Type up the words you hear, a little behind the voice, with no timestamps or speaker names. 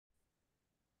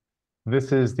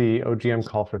This is the OGM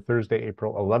call for Thursday,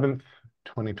 April 11th,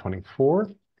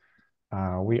 2024.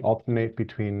 We alternate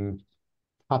between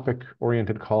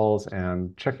topic-oriented calls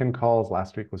and check-in calls.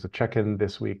 Last week was a check-in.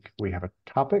 This week we have a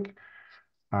topic.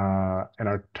 And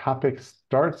our topic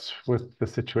starts with the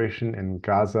situation in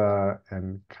Gaza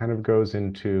and kind of goes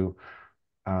into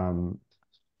um,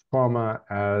 trauma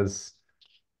as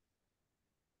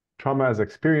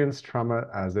experience, trauma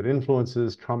as it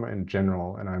influences, trauma in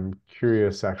general. And I'm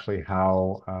curious actually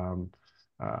how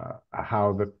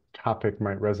the topic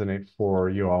might resonate for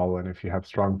you all, and if you have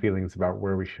strong feelings about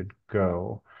where we should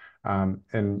go.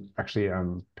 And actually,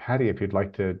 Patty, if you'd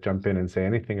like to jump in and say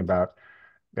anything about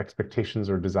expectations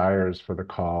or desires for the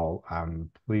call,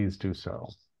 please do so.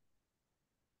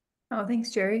 Oh,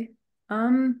 thanks, Jerry. I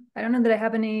don't know that I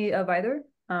have any of either.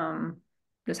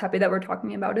 Just happy that we're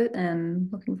talking about it and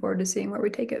looking forward to seeing where we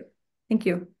take it. Thank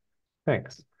you.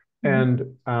 Thanks.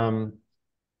 Mhm. And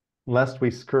lest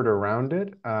we skirt around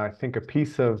it, I think a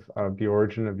piece of the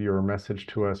origin of your message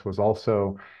to us was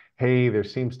also, hey, there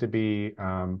seems to be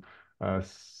a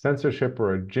censorship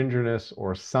or a gingerness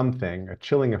or something, a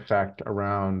chilling effect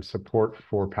around support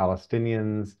for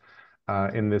Palestinians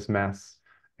in this mess,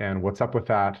 and what's up with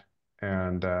that,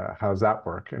 and how does that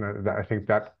work? And I think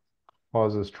that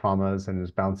causes traumas and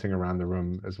is bouncing around the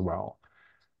room as well.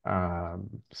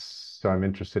 So I'm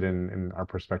interested in our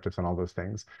perspectives on all those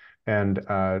things. And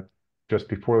just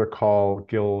before the call,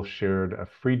 Gil shared a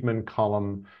Friedman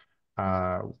column,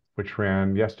 uh, which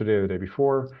ran yesterday or the day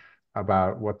before,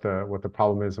 about what the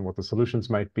problem is and what the solutions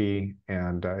might be.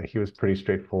 And he was pretty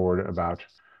straightforward about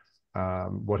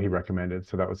what he recommended.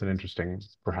 So that was an interesting,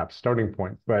 perhaps, starting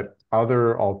point. But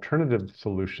other alternative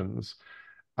solutions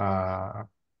uh,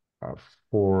 uh,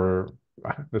 for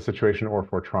the situation or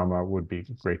for trauma would be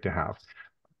great to have.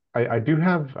 I do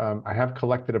have I have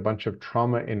collected a bunch of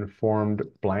trauma-informed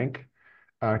blank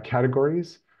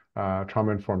categories,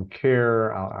 trauma-informed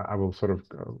care. I will sort of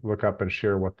look up and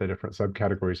share what the different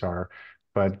subcategories are.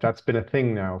 But that's been a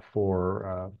thing now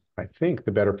for I think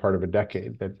the better part of a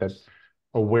decade. That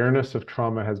awareness of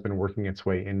trauma has been working its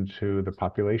way into the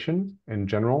population in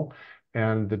general,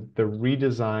 and the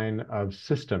redesign of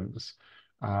systems,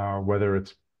 whether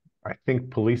it's I think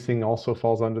policing also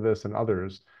falls under this and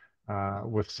others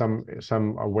with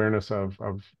some awareness of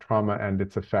trauma and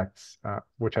its effects,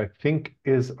 which I think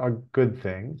is a good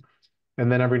thing.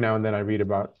 And then every now and then I read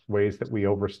about ways that we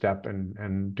overstep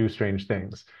and do strange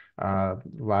things.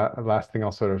 Last thing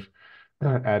I'll sort of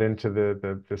add into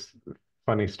this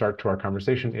funny start to our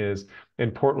conversation is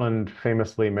in Portland,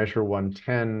 famously Measure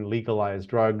 110 legalized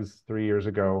drugs 3 years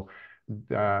ago.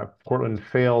 Portland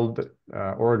failed,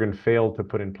 Oregon failed to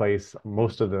put in place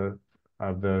most of the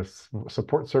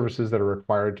support services that are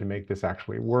required to make this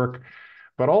actually work.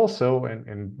 But also,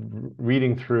 and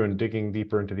reading through and digging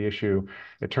deeper into the issue,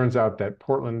 it turns out that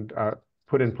Portland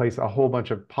put in place a whole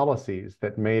bunch of policies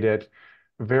that made it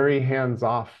very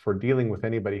hands-off for dealing with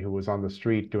anybody who was on the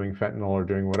street doing fentanyl or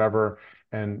doing whatever.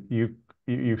 And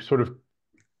you sort of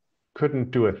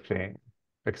couldn't do a thing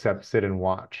except sit and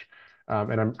watch.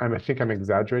 And I think I'm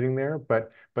exaggerating there,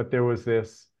 but there was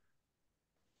this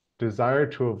desire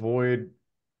to avoid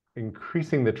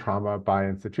increasing the trauma by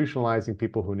institutionalizing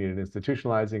people who needed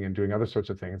institutionalizing and doing other sorts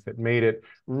of things that made it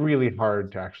really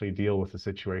hard to actually deal with the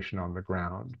situation on the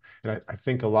ground. And I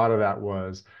think a lot of that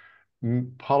was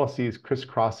policies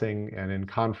crisscrossing and in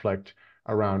conflict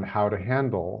around how to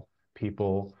handle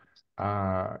people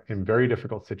in very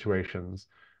difficult situations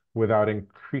without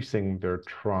increasing their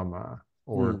trauma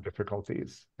or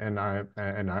difficulties. Again,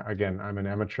 I'm an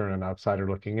amateur and an outsider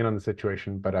looking in on the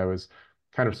situation, but I was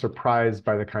kind of surprised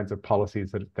by the kinds of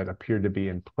policies that appeared to be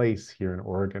in place here in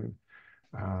Oregon.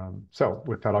 So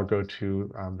with that, I'll go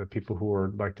to the people who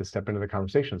would like to step into the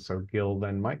conversation. So Gil,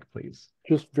 then Mike, please.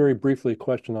 Just very briefly, a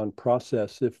question on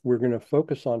process. If we're going to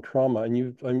focus on trauma,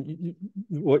 and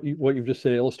what you've just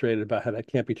said illustrated about how that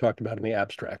can't be talked about in the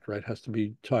abstract, right? It has to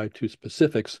be tied to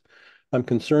specifics. I'm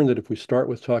concerned that if we start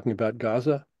with talking about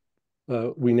Gaza,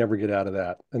 we never get out of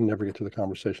that and never get to the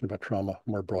conversation about trauma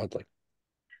more broadly.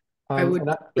 I would.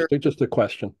 Just a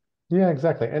question. Yeah,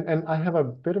 exactly. And I have a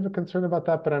bit of a concern about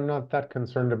that, but I'm not that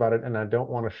concerned about it, and I don't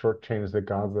want to shortchange the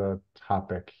Gaza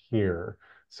topic here.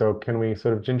 So can we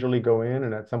sort of gingerly go in,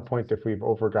 and at some point, if we've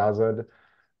over Gaza'd,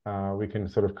 we can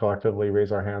sort of collectively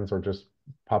raise our hands or just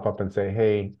pop up and say,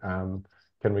 hey,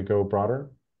 can we go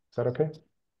broader? Is that okay?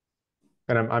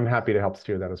 And I'm happy to help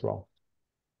steer that as well.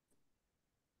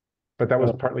 But that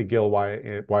was partly, Gil, why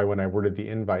when I worded the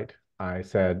invite, I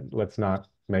said, let's not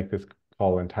make this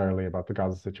call entirely about the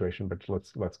Gaza situation, but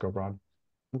let's go broad.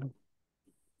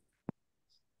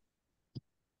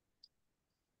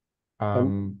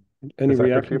 Um, Any is that good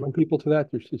for reaction you? from people to that?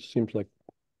 It just seems like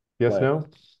Yes,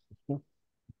 blank. no?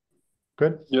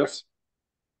 Good? Yes.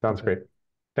 Sounds Okay. great.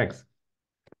 Thanks.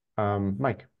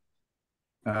 Mike.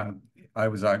 Uh, I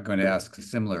was going to ask a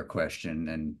similar question,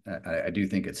 and I do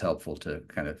think it's helpful to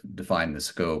kind of define the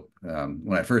scope.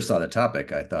 When I first saw the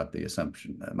topic, I thought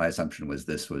my assumption was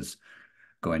this was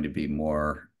going to be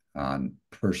more on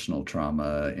personal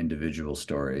trauma, individual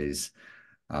stories.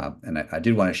 And I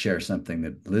did want to share something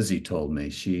that Lizzie told me.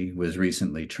 She was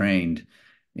recently trained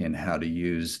in how to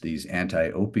use these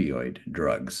anti-opioid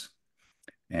drugs.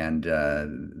 And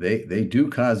they do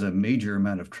cause a major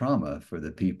amount of trauma for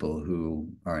the people who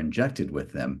are injected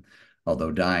with them,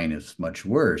 although dying is much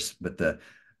worse. But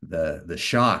the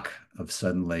shock of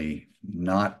suddenly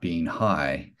not being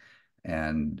high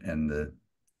and the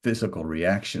physical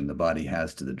reaction the body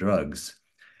has to the drugs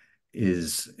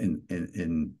is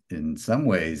in some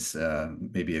ways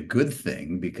maybe a good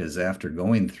thing, because after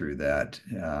going through that,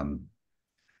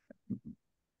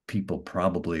 people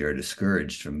probably are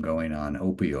discouraged from going on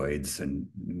opioids and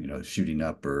shooting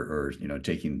up or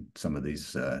taking some of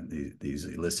these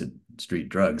illicit street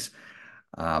drugs.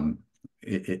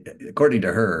 According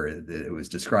to her, it was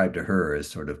described to her as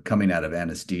sort of coming out of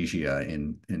anesthesia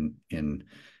in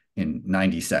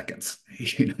 90 seconds.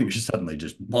 You're suddenly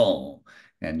just boom,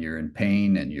 and you're in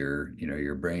pain, and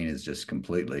your brain is just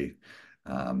completely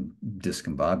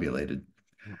discombobulated.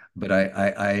 But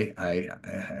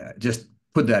I just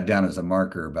put that down as a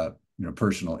marker about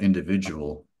personal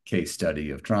individual case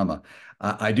study of trauma.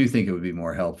 I do think it would be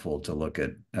more helpful to look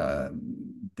at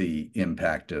the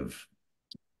impact of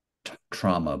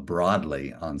trauma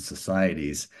broadly on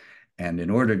societies. And in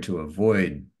order to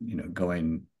avoid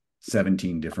going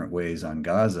 17 different ways on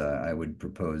Gaza, I would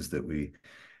propose that we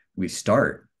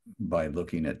start by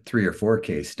looking at 3 or 4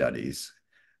 case studies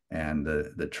and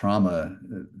the trauma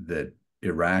that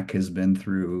Iraq has been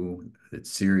through, that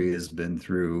Syria has been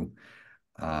through,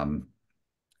 and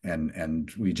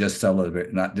we just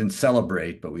didn't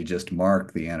celebrate, but we just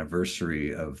mark the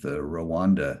anniversary of the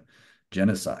Rwanda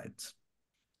genocides,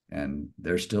 and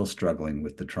they're still struggling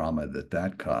with the trauma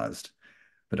that caused.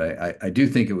 But I do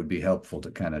think it would be helpful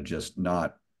to kind of just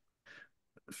not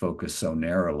focus so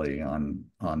narrowly on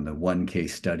the one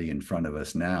case study in front of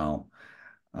us now,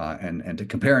 and to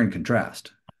compare and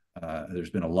contrast. There's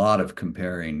been a lot of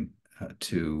comparing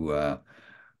to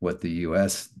what the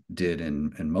U.S. did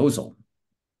in Mosul,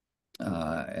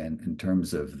 and in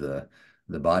terms of the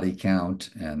body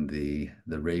count and the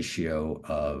ratio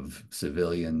of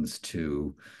civilians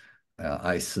to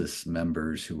ISIS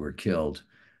members who were killed.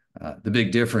 The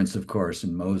big difference, of course,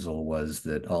 in Mosul was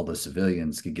that all the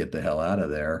civilians could get the hell out of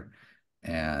there,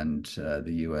 and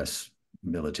the U.S.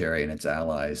 military and its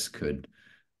allies could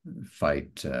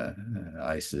fight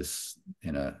ISIS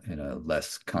in a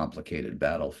less complicated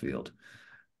battlefield.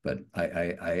 But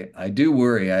I do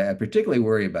worry. I particularly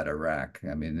worry about Iraq.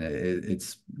 I mean,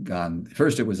 it's gone.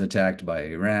 First, it was attacked by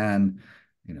Iran,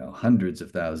 hundreds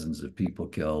of thousands of people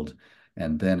killed,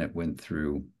 and then it went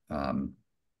through,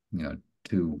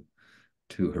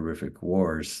 two horrific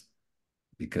wars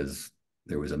because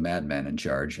there was a madman in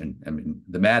charge. And I mean,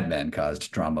 the madman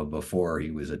caused trauma before he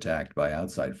was attacked by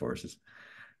outside forces.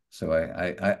 So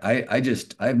I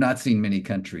have not seen many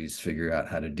countries figure out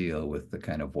how to deal with the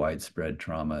kind of widespread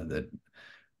trauma that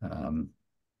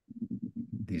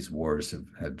these wars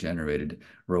have generated.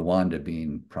 Rwanda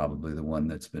being probably the one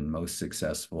that's been most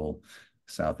successful.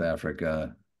 South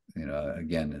Africa,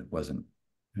 again, it wasn't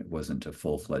a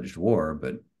full-fledged war,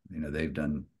 but they've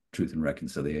done truth and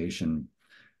reconciliation.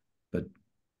 But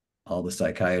all the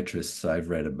psychiatrists I've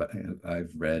read,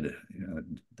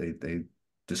 they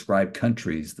describe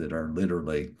countries that are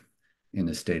literally in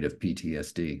a state of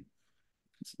PTSD.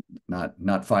 It's not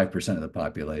 5% of the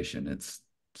population. It's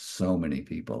so many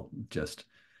people just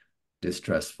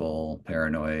distressful,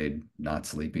 paranoid, not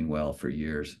sleeping well for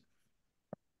years.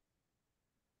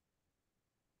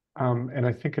 And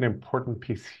I think an important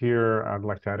piece here I'd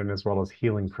like to add in as well is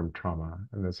healing from trauma.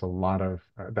 And there's a lot of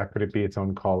that could be its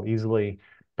own call easily,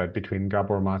 but between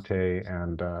Gabor Mate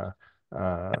and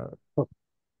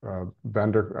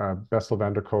Bessel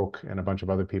van der Kolk and a bunch of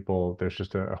other people, there's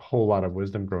just a whole lot of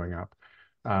wisdom growing up.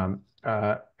 And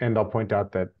I'll point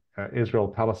out that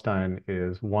Israel-Palestine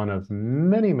is one of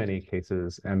many, many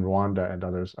cases, and Rwanda and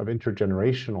others, of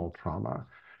intergenerational trauma.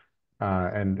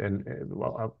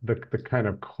 Well, the kind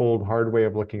of cold, hard way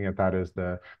of looking at that is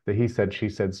the he said, she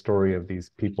said story of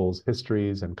these people's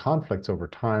histories and conflicts over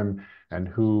time, and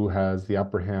who has the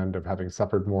upper hand of having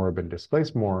suffered more or been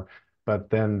displaced more. But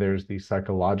then there's the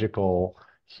psychological,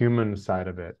 human side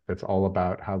of it that's all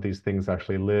about how these things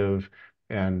actually live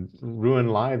and ruin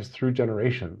lives through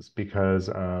generations because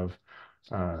of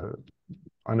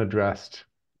unaddressed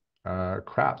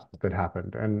crap that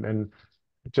happened. And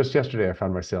just yesterday, I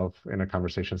found myself in a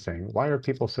conversation saying, "Why are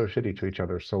people so shitty to each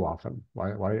other so often?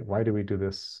 Why do we do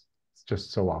this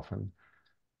just so often?"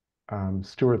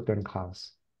 Stuart, then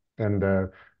Klaus, and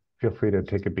feel free to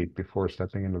take a beat before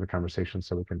stepping into the conversation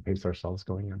so we can pace ourselves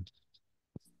going in.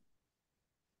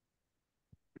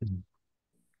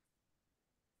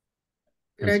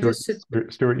 And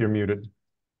Stuart, you're muted.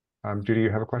 Judy, you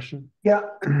have a question? Yeah,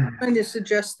 I'm trying to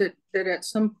suggest that at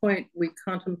some point we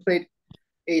contemplate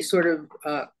a sort of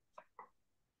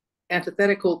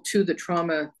antithetical to the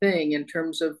trauma thing in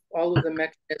terms of all of the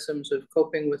mechanisms of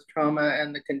coping with trauma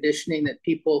and the conditioning that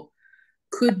people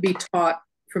could be taught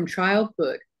from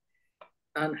childhood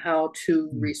on how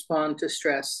to respond to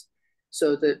stress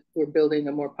so that we're building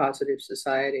a more positive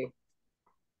society.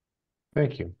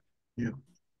 Thank you. Yeah.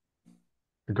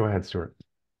 Go ahead, Stuart.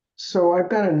 So I've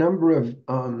got a number of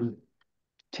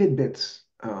tidbits,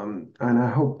 and I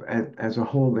hope as a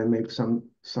whole they make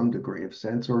some degree of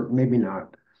sense, or maybe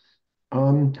not.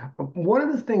 One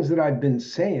of the things that I've been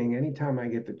saying anytime I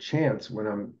get the chance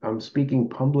when I'm speaking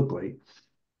publicly,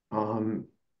 and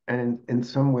in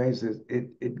some ways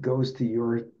it goes to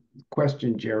your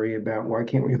question, Jerry, about why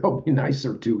can't we all be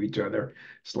nicer to each other,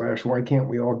 / why can't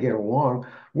we all get along?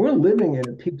 We're living in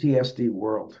a PTSD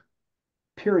world.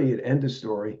 Period. End of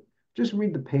story. Just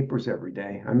read the papers every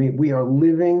day. I mean, we are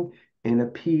living in a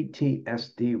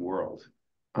PTSD world.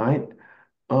 All right.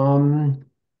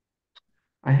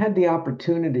 I had the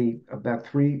opportunity about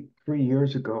three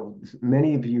years ago.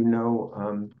 Many of you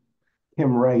know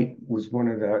Kim Wright was one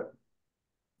of the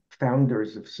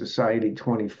founders of Society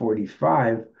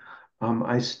 2045.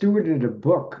 I stewarded a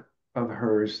book of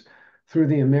hers through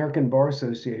the American Bar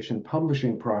Association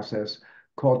publishing process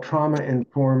called Trauma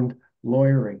Informed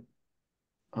Lawyering.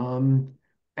 And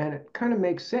it kind of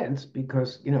makes sense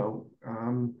because,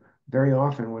 very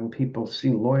often when people see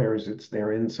lawyers,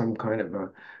 they're in some kind of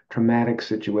a traumatic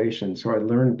situation. So I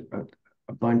learned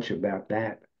a bunch about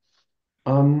that.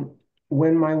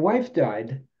 When my wife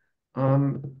died,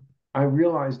 I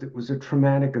realized it was a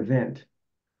traumatic event.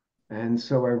 And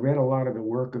so I read a lot of the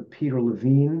work of Peter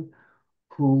Levine,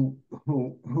 who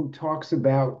talks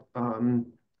about,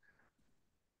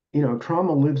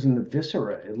 trauma lives in the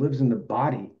viscera, it lives in the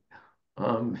body.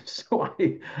 So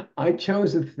I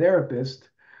chose a therapist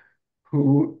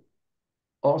who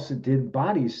also did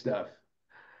body stuff.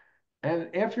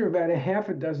 And after about a half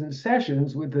a dozen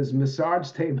sessions with his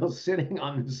massage table sitting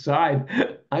on the side,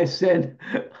 I said,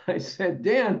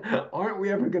 Dan, aren't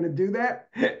we ever going to do that?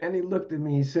 And he looked at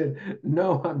me, he said,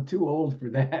 no, I'm too old for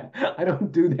that. I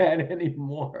don't do that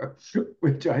anymore,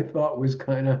 which I thought was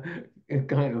kind of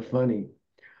funny.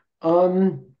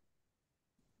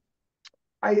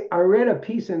 I read a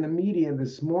piece in the media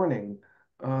this morning,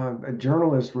 a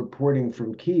journalist reporting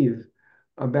from Kyiv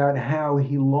about how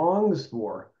he longs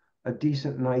for a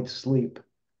decent night's sleep.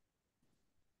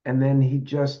 And then he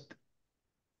just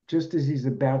as he's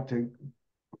about to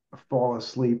fall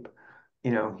asleep,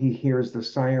 he hears the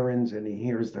sirens and he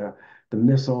hears the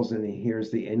missiles and he hears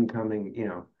the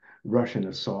incoming, Russian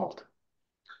assault.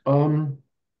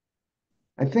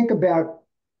 I think about,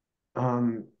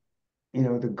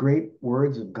 the great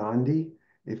words of Gandhi.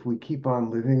 If we keep on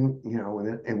living,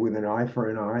 with an eye for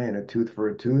an eye and a tooth for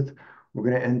a tooth, we're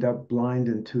going to end up blind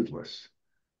and toothless.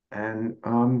 And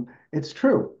it's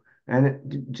true.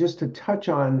 And just to touch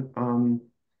on,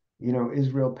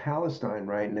 Israel-Palestine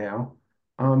right now,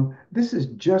 this is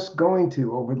just going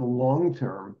to, over the long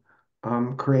term,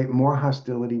 create more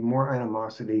hostility, more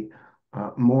animosity,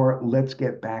 more let's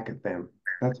get back at them.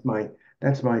 That's my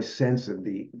sense of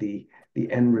the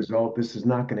end result. This is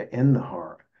not going to end the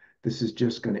horror. This is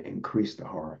just going to increase the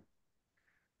horror.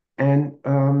 And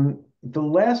the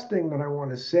last thing that I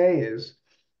want to say is,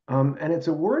 and it's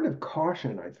a word of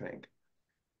caution, I think,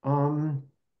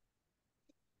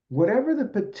 whatever the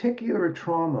particular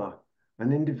trauma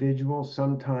an individual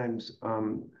sometimes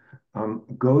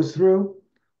goes through,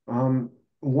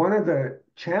 one of the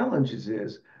challenges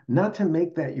is not to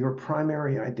make that your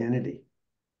primary identity.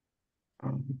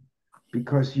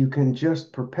 Because you can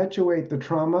just perpetuate the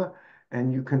trauma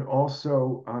and you can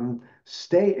also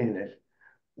stay in it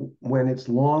when it's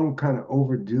long kind of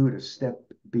overdue to step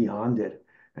beyond it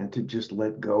and to just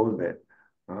let go of it.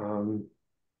 And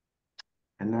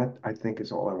that, I think,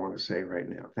 is all I want to say right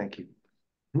now. Thank you.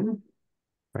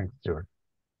 Thanks, Stuart.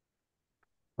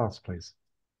 Thoughts, please.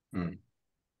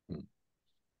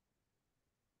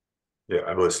 Yeah,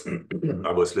 I was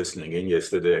listening in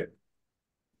yesterday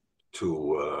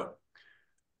to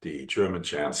the German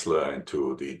chancellor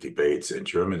into the debates in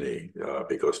Germany,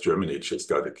 because Germany just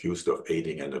got accused of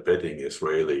aiding and abetting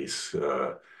Israelis'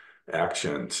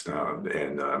 actions.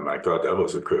 And my God, that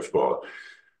was a curveball.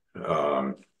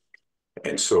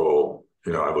 And so,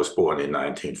 I was born in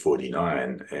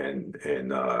 1949,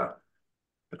 and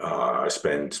I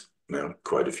spent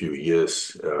quite a few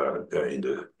years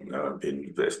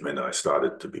in this when I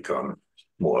started to become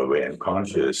more aware and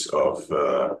conscious of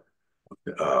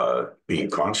being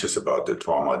conscious about the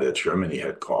trauma that Germany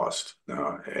had caused,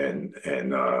 and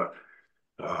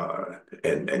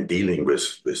dealing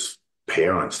with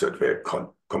parents that were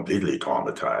completely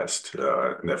traumatized.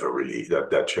 Never really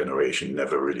that generation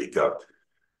never really got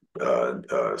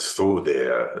through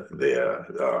their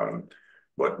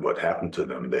what happened to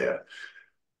them there.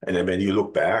 And then when you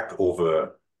look back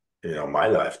over my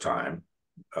lifetime,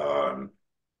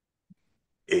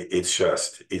 it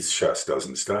just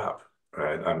doesn't stop.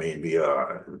 Right? I mean, we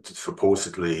are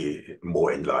supposedly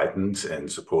more enlightened and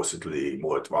supposedly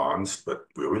more advanced, but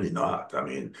we're really not. I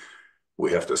mean,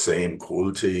 we have the same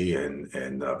cruelty and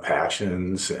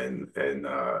passions and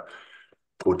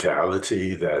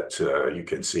brutality that you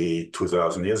can see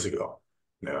 2,000 years ago.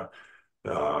 Yeah,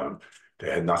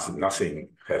 nothing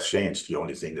has changed. The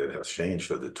only thing that has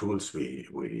changed are the tools we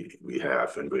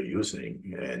have and we're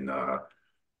using. And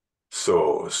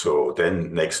so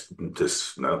then this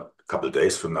couple of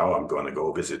days from now, I'm going to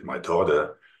go visit my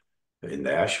daughter in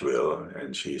Nashville,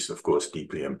 and she's of course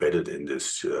deeply embedded in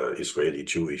this Israeli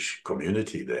Jewish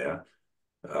community there.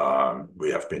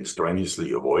 We have been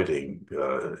strenuously avoiding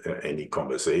any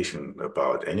conversation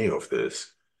about any of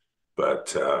this,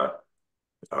 but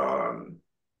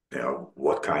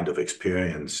what kind of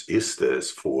experience is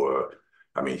this for?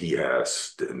 I mean, he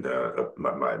has, and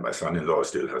my son-in-law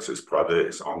still has his brother,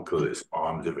 his uncle, his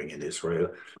aunt living in Israel.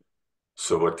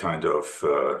 So what kind of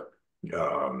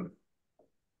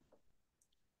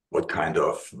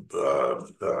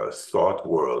thought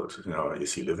world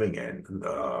is he living in,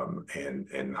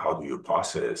 and how do you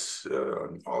process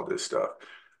all this stuff?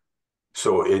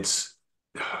 So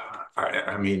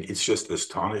I mean, it's just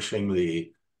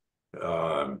astonishingly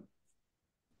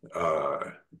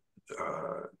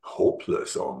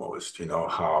hopeless almost,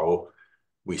 how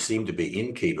we seem to be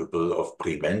incapable of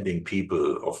preventing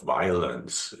people of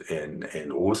violence and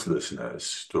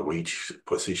ruthlessness to reach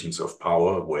positions of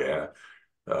power where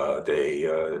they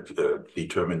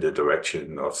determine the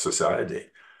direction of society.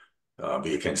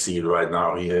 We can see it right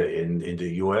now here in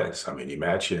the US. I mean,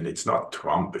 imagine it's not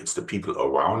Trump, it's the people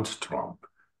around Trump,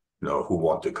 who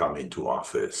want to come into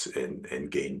office and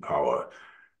gain power.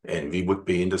 And we would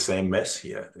be in the same mess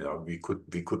here. We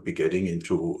could be getting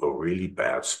into a really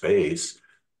bad space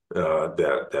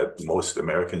that most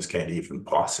Americans can't even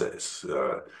process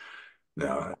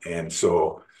now. And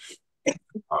so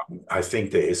I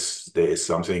think there is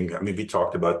something. I mean, we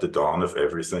talked about the dawn of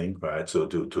everything, right? So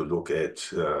to look at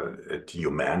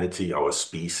humanity, our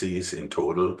species in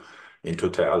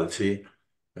totality,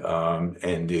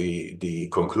 and the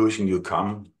conclusion you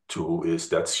come to is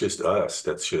that's just us.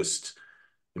 That's just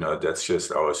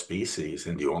our species,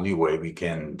 and the only way we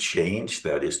can change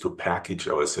that is to package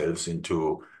ourselves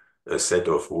into a set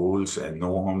of rules and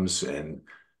norms and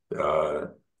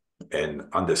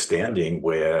understanding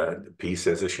where peace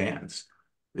has a chance.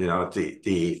 My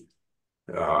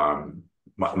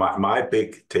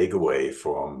big takeaway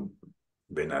from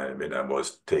when I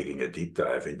was taking a deep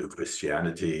dive into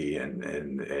Christianity and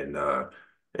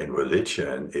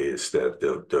religion is that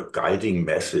the guiding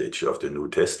message of the New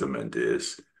Testament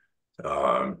is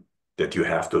that you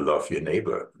have to love your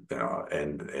neighbor,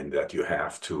 and that you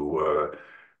have to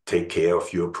take care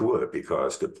of your poor,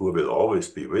 because the poor will always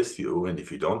be with you, and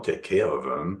if you don't take care of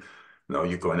them,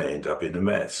 you're going to end up in a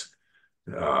mess.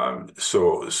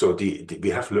 So we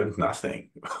have learned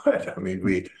nothing. I mean,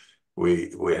 we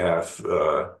have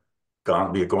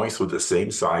we're going through the same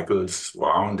cycles,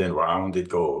 round and round it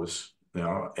goes,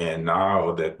 and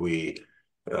now that we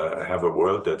have a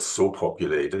world that's so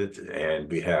populated and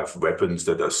we have weapons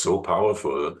that are so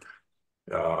powerful,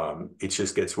 it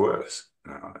just gets worse.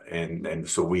 And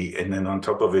then on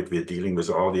top of it, we're dealing with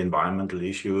all the environmental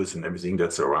issues and everything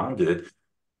that's around it.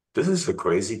 This is a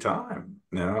crazy time.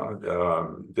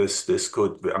 This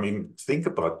could, I mean, think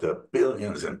about the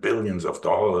billions and billions of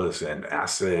dollars and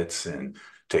assets and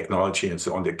technology and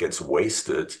so on that gets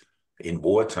wasted in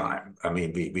wartime. I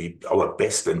mean, our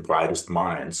best and brightest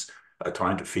minds are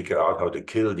trying to figure out how to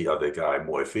kill the other guy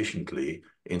more efficiently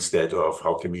instead of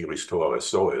how can we restore our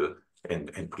soil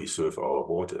and preserve our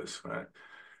waters, right?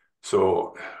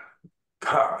 So,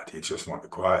 God, you just want to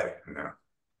cry.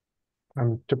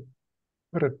 To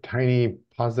put a tiny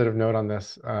positive note on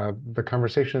this. The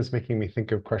conversation is making me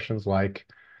think of questions like,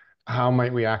 how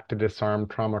might we act to disarm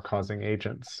trauma-causing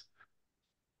agents?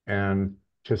 And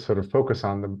to sort of focus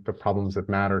on the problems that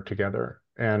matter together.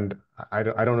 And I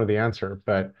don't know the answer,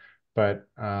 but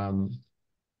I'm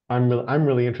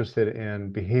really interested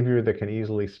in behavior that can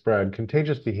easily spread,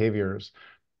 contagious behaviors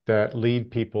that lead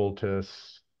people to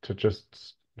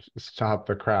just stop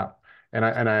the crap.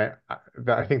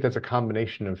 I think that's a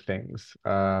combination of things,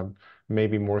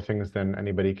 maybe more things than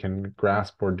anybody can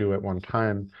grasp or do at one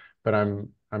time. But I'm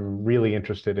really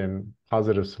interested in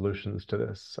positive solutions to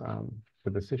this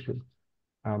issue.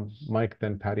 Mike,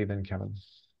 then Patty, then Kevin.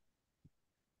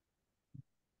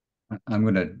 I'm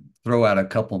going to throw out a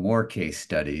couple more case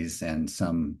studies and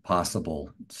some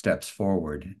possible steps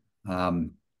forward.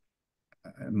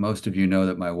 Most of you know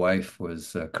that my wife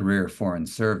was a career foreign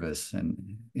service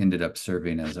and ended up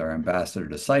serving as our ambassador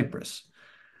to Cyprus,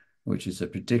 which is a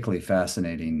particularly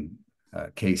fascinating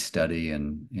case study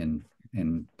in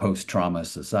post-trauma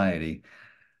society.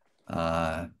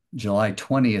 July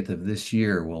 20th of this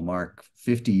year will mark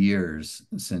 50 years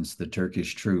since the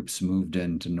Turkish troops moved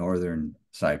into northern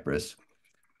Cyprus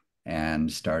and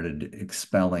started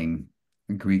expelling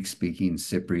Greek-speaking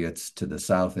Cypriots to the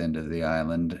south end of the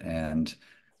island. And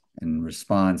in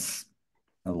response,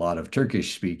 a lot of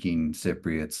Turkish-speaking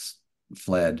Cypriots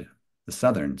fled the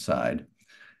southern side.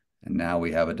 And now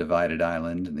we have a divided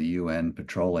island and the UN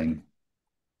patrolling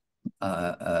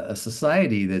a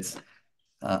society that's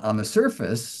on the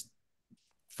surface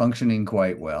functioning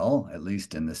quite well, at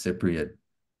least in the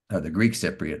Greek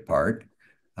Cypriot part.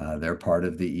 They're part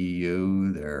of the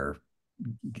EU. They're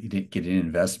getting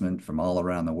investment from all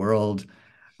around the world,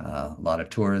 a lot of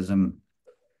tourism.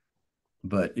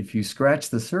 But if you scratch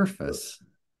the surface,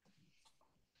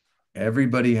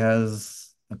 everybody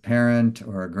has a parent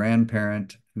or a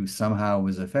grandparent who somehow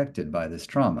was affected by this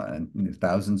trauma. And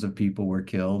thousands of people were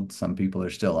killed. Some people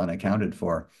are still unaccounted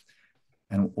for.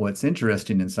 And what's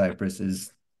interesting in Cyprus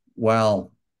is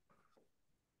while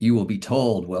you will be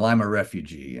told, well, I'm a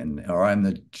refugee or I'm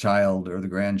the child or the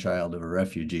grandchild of a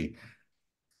refugee,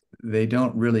 they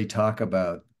don't really talk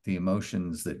about the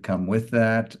emotions that come with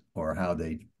that or how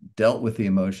they dealt with the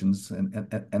emotions,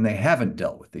 and they haven't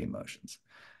dealt with the emotions.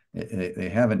 They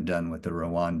haven't done what the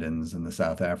Rwandans and the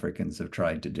South Africans have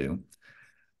tried to do.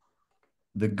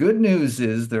 The good news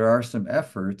is there are some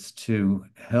efforts to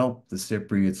help the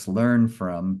Cypriots learn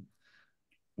from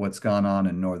what's gone on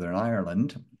in Northern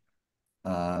Ireland.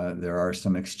 There are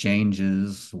some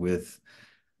exchanges with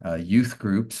youth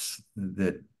groups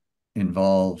that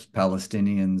involve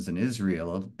Palestinians and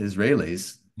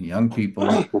Israelis, young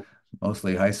people,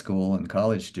 mostly high school and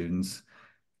college students,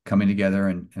 coming together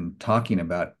and talking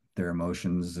about their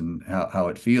emotions and how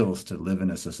it feels to live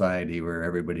in a society where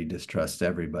everybody distrusts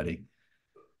everybody.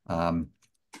 And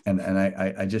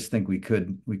I just think we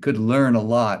could learn a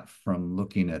lot from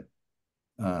looking at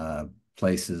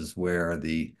places where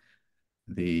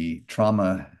the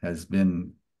trauma has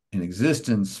been in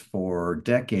existence for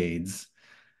decades,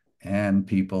 and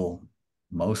people,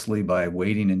 mostly by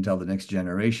waiting until the next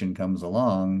generation comes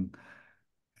along,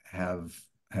 have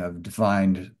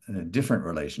defined a different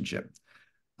relationship.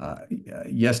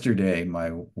 Yesterday,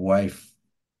 my wife,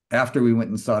 after we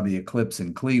went and saw the eclipse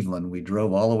in Cleveland, we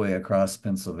drove all the way across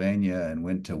Pennsylvania and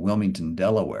went to Wilmington,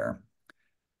 Delaware.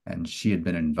 And she had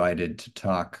been invited to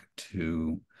talk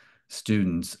to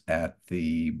students at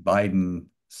the Biden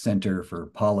Center for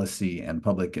Policy and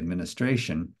Public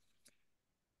Administration.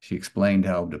 She explained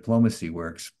how diplomacy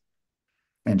works.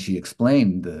 And she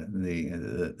explained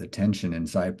the tension in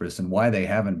Cyprus and why they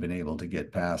haven't been able to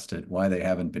get past it, why they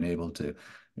haven't been able to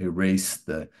erase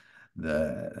the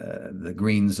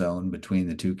green zone between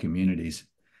the two communities.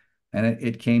 And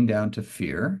it came down to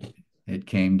fear. It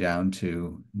came down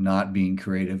to not being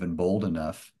creative and bold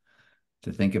enough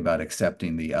to think about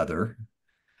accepting the other.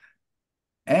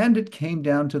 And it came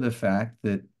down to the fact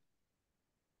that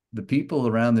the people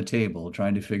around the table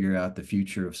trying to figure out the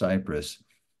future of Cyprus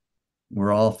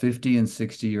were all 50 and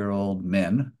 60-year-old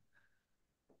men.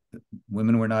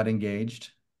 Women were not engaged.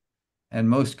 And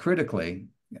most critically,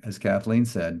 as Kathleen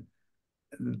said,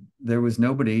 there was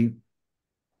nobody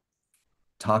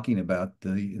talking about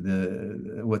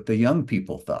what the young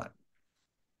people thought.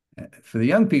 For the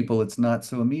young people, it's not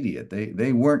so immediate.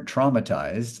 They weren't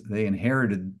traumatized. They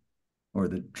inherited, or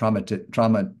the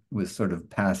trauma was sort of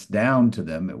passed down to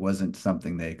them. It wasn't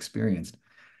something they experienced.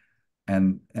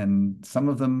 And some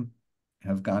of them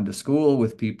have gone to school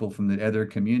with people from the other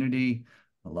community.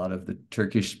 A lot of the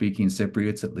Turkish-speaking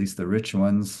Cypriots, at least the rich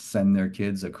ones, send their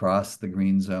kids across the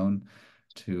green zone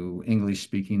to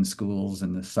English-speaking schools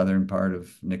in the southern part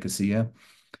of Nicosia,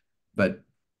 but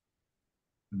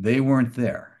they weren't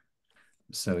there.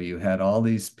 So you had all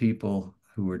these people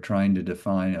who were trying to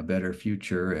define a better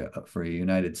future for a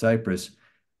united Cyprus,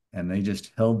 and they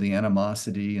just held the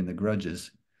animosity and the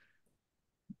grudges.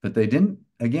 But they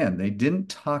didn't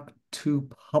talk too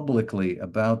publicly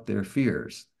about their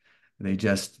fears. They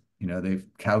just, they've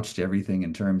couched everything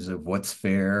in terms of what's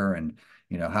fair and,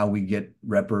 how we get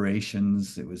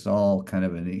reparations. It was all kind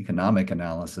of an economic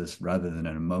analysis rather than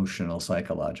an emotional,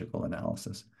 psychological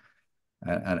analysis.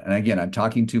 And again, I'm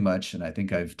talking too much, and I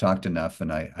think I've talked enough,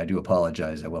 and I do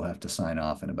apologize. I will have to sign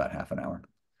off in about half an hour.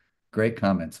 Great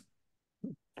comments.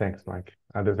 Thanks, Mike.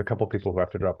 There's a couple people who have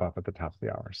to drop off at the top of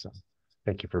the hour, so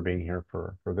thank you for being here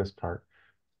for this part.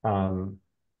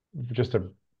 Just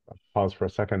to pause for a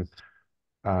second.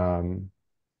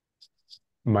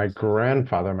 My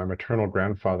grandfather, my maternal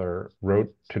grandfather,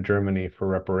 wrote to Germany for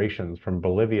reparations from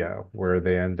Bolivia, where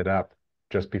they ended up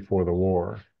just before the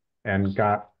war, and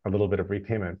got a little bit of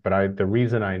repayment. But the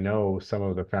reason I know some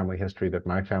of the family history that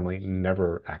my family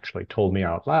never actually told me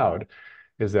out loud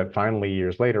is that finally,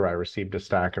 years later, I received a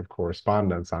stack of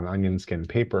correspondence on onion skin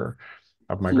paper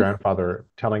of my grandfather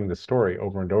telling the story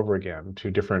over and over again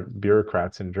to different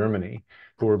bureaucrats in Germany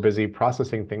who were busy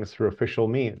processing things through official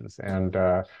means. And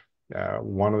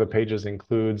one of the pages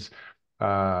includes,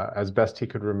 as best he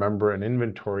could remember, an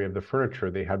inventory of the furniture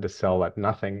they had to sell at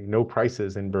nothing, no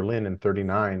prices in Berlin in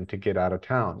 '39 to get out of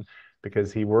town,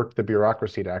 because he worked the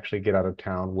bureaucracy to actually get out of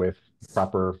town with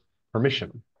proper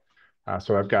permission.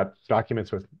 So I've got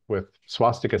documents with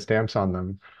swastika stamps on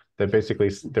them that basically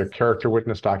they're character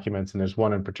witness documents, and there's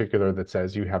one in particular that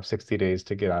says you have 60 days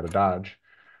to get out of Dodge,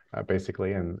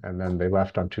 basically, and then they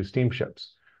left on 2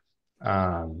 steamships.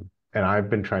 And I've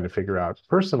been trying to figure out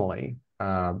personally,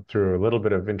 through a little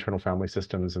bit of internal family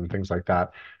systems and things like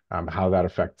that, how that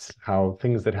affects how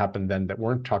things that happened then that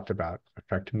weren't talked about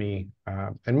affect me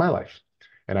in my life.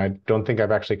 And I don't think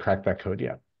I've actually cracked that code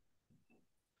yet.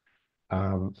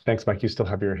 Thanks, Mike. You still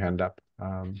have your hand up.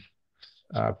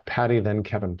 Patty, then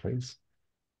Kevin, please.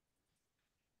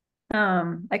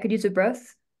 I could use a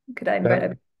breath. Could I invite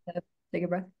everyone to take a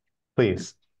breath?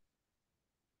 Please.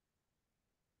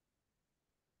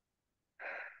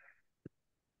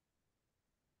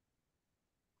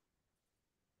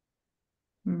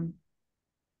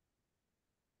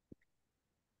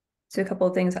 So a couple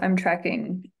of things I'm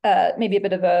tracking, maybe a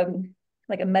bit of a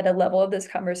meta level of this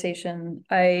conversation.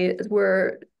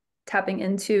 We're tapping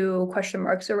into question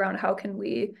marks around how can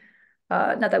we,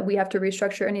 not that we have to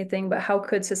restructure anything, but how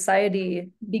could society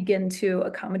begin to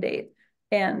accommodate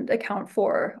and account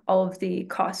for all of the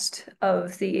cost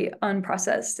of the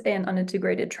unprocessed and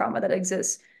unintegrated trauma that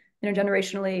exists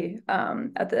intergenerationally,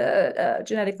 at the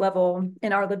genetic level,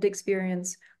 in our lived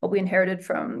experience, what we inherited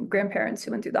from grandparents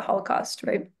who went through the Holocaust,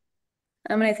 right?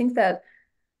 And I think that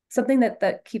something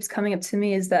that keeps coming up to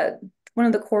me is that one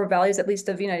of the core values, at least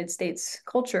of United States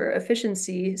culture,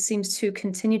 efficiency, seems to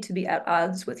continue to be at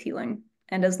odds with healing.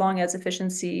 And as long as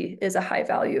efficiency is a high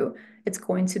value, it's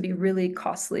going to be really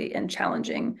costly and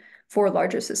challenging for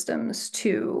larger systems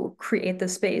to create the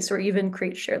space or even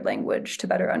create shared language to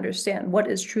better understand what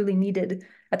is truly needed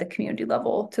at the community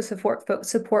level to support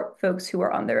folks who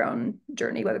are on their own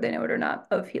journey, whether they know it or not,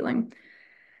 of healing.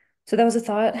 So that was a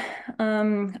thought.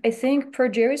 I think per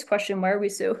Jerry's question, why are we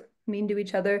so mean to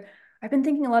each other? I've been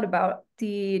thinking a lot about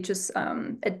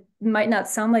it might not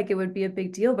sound like it would be a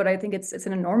big deal, but I think it's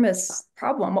an enormous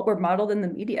problem, what we're modeled in the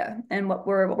media and what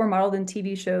we're modeled in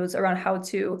TV shows around how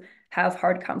to have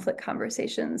hard conflict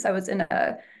conversations. I'm in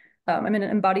an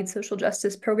embodied social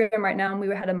justice program right now, and we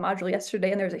had a module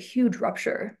yesterday, and there's a huge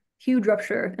rupture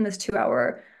in this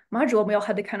 2-hour module, and we all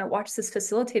had to kind of watch this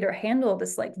facilitator handle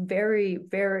this like very,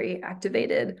 very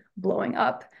activated blowing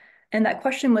up. And that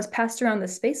question was passed around the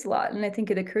space a lot. And I think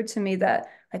it occurred to me that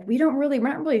like we're not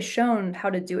really shown how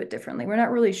to do it differently. We're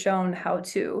not really shown how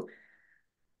to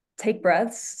take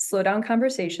breaths, slow down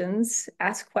conversations,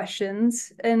 ask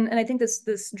questions. And I think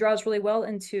this draws really well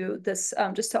into this,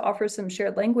 just to offer some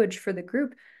shared language for the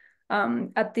group.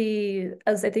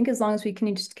 As long as we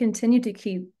can just continue to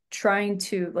keep trying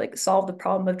to like solve the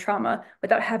problem of trauma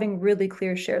without having really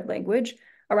clear shared language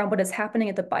around what is happening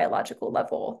at the biological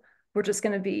level, we're just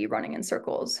going to be running in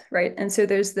circles, right? And so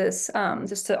there's this,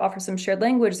 just to offer some shared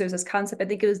language, there's this concept, I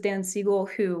think it was Dan Siegel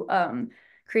who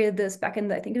created this back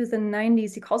in I think it was the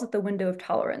 90s. He calls it the window of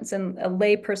tolerance. And a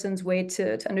lay person's way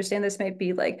to understand this might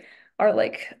be like our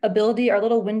ability, our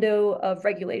little window of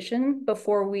regulation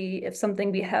before we have some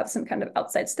kind of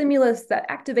outside stimulus that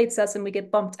activates us and we get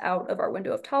bumped out of our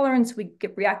window of tolerance, we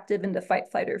get reactive into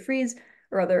fight, flight, or freeze.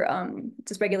 or other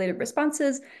dysregulated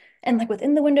responses. And like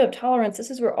within the window of tolerance,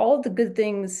 this is where all of the good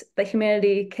things that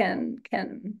humanity can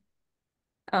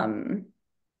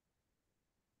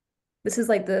this is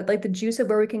like the juice of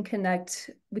where we can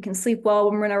connect. We can sleep well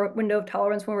when we're in our window of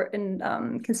tolerance, when we're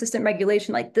in consistent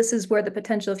regulation. Like this is where the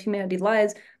potential of humanity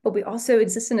lies. But we also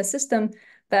exist in a system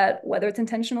that, whether it's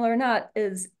intentional or not,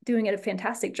 is doing a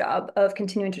fantastic job of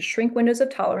continuing to shrink windows of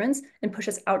tolerance and push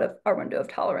us out of our window of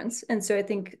tolerance. And so I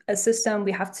think a system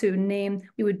we have to name,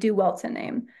 we would do well to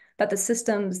name, that the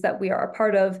systems that we are a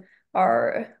part of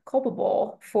are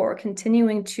culpable for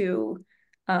continuing to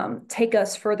take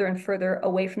us further and further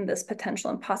away from this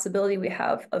potential and possibility we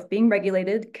have of being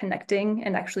regulated, connecting,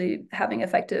 and actually having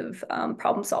effective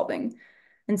problem solving.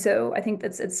 And so I think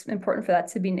it's important for that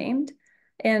to be named.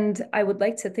 And I would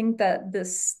like to think that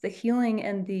the healing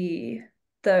and the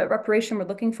reparation we're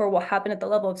looking for will happen at the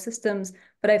level of systems,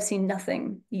 but I've seen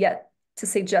nothing yet to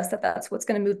suggest that that's what's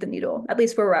going to move the needle, at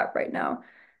least where we're at right now.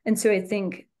 And so I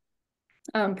think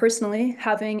personally,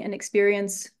 having an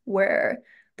experience where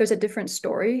there's a different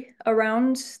story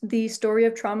around the story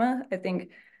of trauma. I think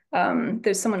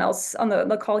there's someone else on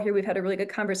the call here. We've had a really good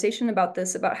conversation about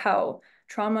this, about how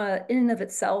trauma in and of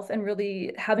itself and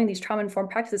really having these trauma-informed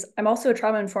practices. I'm also a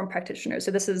trauma-informed practitioner. So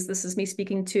this is me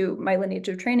speaking to my lineage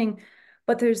of training.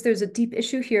 But there's a deep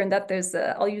issue here in that there's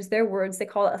I'll use their words, they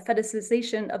call it a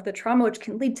fetishization of the trauma, which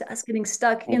can lead to us getting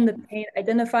stuck in the pain,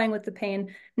 identifying with the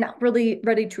pain, not really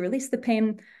ready to release the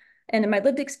pain. And in my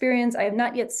lived experience, I have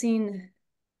not yet seen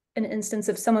an instance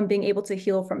of someone being able to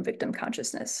heal from victim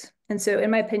consciousness. And so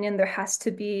in my opinion, there has to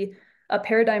be a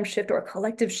paradigm shift or a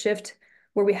collective shift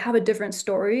where we have a different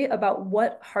story about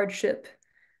what hardship,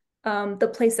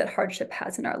 the place that hardship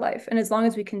has in our life. And as long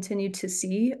as we continue to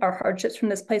see our hardships from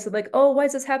this place of like, oh, why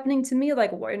is this happening to me?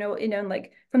 Like, and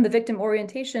like from the victim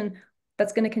orientation,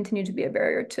 that's going to continue to be a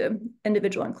barrier to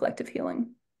individual and collective healing.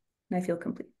 And I feel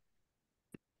complete.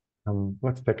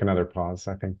 Let's take another pause.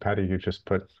 I think, Patty, you just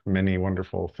put many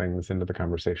wonderful things into the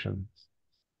conversation.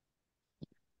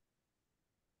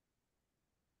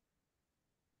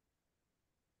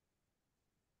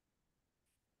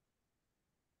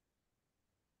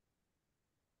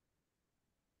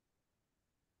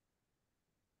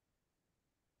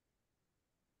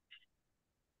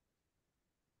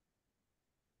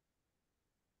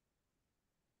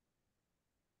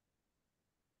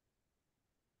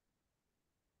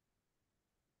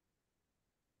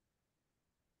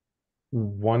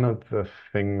 One of the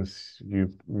things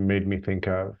you made me think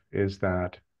of is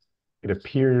that it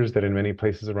appears that in many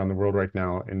places around the world right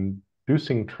now,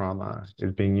 inducing trauma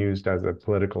is being used as a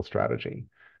political strategy,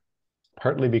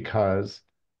 partly because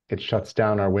it shuts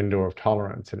down our window of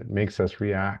tolerance and it makes us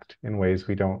react in ways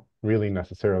we don't really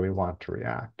necessarily want to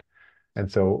react. And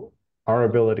so our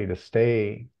ability to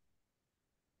stay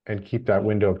and keep that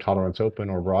window of tolerance open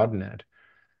or broaden it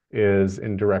is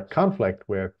in direct conflict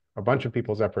with a bunch of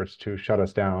people's efforts to shut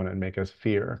us down and make us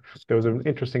fear. There was an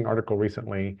interesting article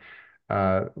recently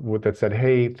that said,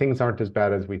 hey, things aren't as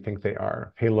bad as we think they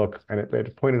are. Hey, look, and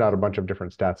it pointed out a bunch of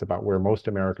different stats about where most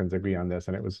Americans agree on this.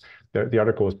 And it was the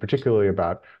article was particularly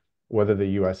about whether the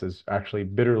US is actually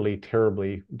bitterly,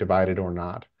 terribly divided or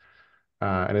not.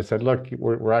 And it said, look,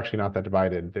 we're actually not that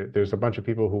divided. There's a bunch of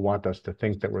people who want us to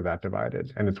think that we're that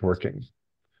divided, and it's working.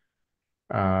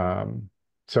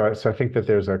 So I think that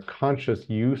there's a conscious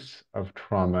use of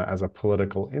trauma as a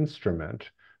political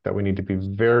instrument that we need to be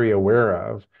very aware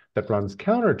of, that runs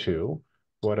counter to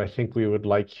what I think we would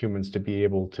like humans to be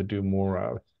able to do more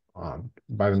of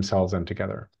by themselves and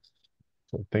together.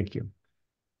 So thank you.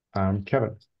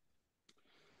 Kevin.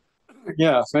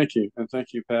 Yeah, thank you. And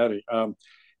thank you, Patty.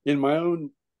 In my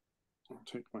own, I'll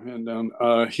take my hand down,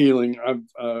 healing,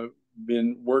 I've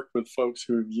been worked with folks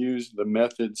who have used the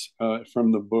methods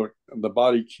from the book, The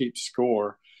Body Keeps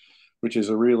Score, which is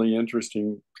a really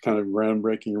interesting kind of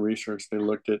groundbreaking research. They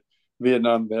looked at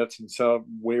Vietnam vets and saw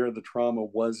where the trauma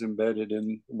was embedded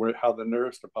in how the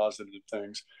nerves deposited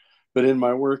things. But in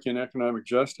my work in economic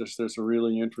justice, there's a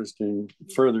really interesting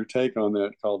further take on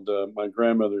that called My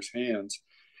Grandmother's Hands.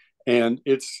 And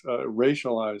it's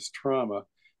racialized trauma.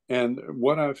 And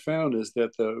what I've found is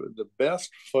that the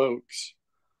best folks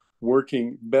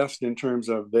working best in terms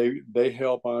of they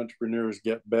help entrepreneurs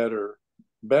get better,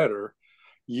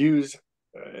 use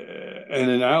an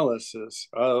analysis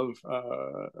of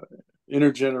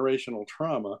intergenerational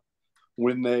trauma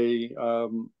when they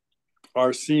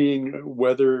are seeing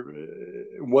what are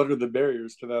the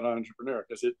barriers to that entrepreneur,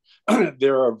 because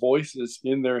there are voices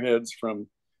in their heads from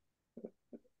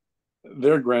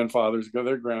their grandfathers,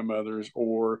 their grandmothers,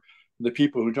 or the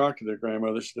people who talk to their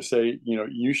grandmothers to say,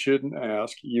 you shouldn't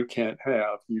ask, you can't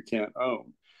have, you can't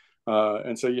own.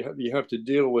 And so you have to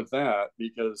deal with that,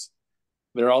 because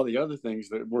there are all the other things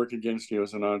that work against you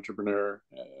as an entrepreneur.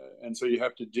 And so you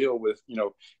have to deal with,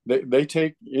 they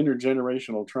take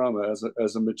intergenerational trauma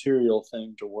as a material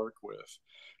thing to work with.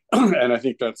 And I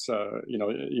think that's,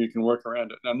 you can work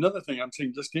around it. Now, another thing I'm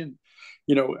saying,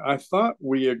 I thought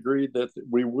we agreed that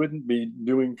we wouldn't be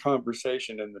doing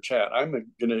conversation in the chat. I'm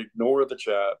going to ignore the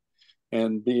chat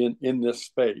and be in this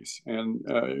space. And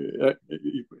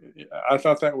I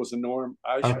thought that was a norm.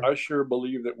 I sure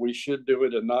believe that we should do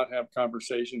it and not have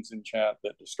conversations in chat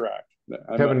that distract.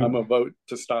 I'm a vote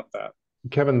to stop that.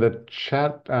 Kevin, the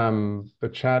chat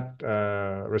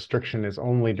restriction is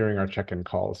only during our check-in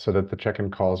calls, so that the check-in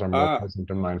calls are more present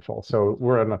and mindful. So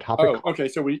we're on a topic. Oh, okay.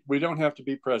 So we don't have to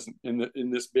be present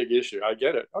in this big issue. I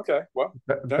get it. Okay, well,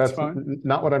 that's fine.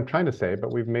 Not what I'm trying to say,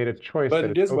 but we've made a choice but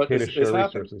that it is it's okay to share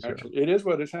happening, resources actually. here. It is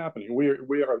what is happening.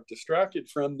 We are distracted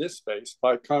from this space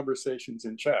by conversations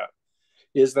in chat.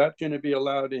 Is that going to be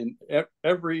allowed in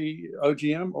every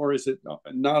OGM, or is it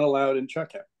not allowed in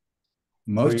check-in?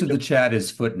 Most of the chat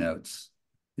is footnotes.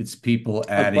 It's people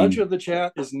adding. A bunch of the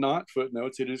chat is not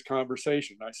footnotes. It is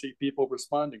conversation. I see people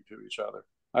responding to each other.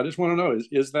 I just want to know,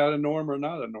 is that a norm or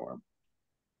not a norm?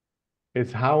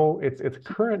 It's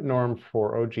current norm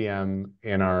for OGM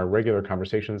in our regular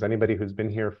conversations. Anybody who's been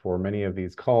here for many of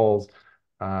these calls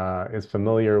is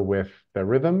familiar with the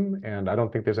rhythm, and I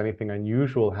don't think there's anything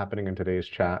unusual happening in today's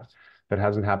chat that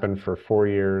hasn't happened for 4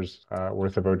 years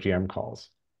worth of OGM calls.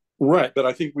 Right, but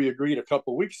I think we agreed a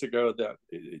couple of weeks ago that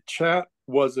chat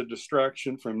was a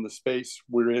distraction from the space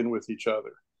we're in with each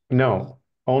other. No,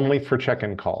 only for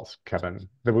check-in calls, Kevin.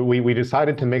 We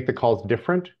decided to make the calls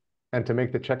different and to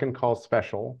make the check-in calls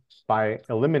special by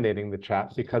eliminating the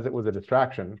chat because it was a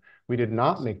distraction. We did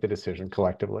not make the decision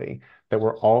collectively that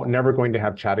we're all never going to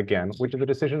have chat again, which is a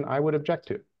decision I would object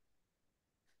to.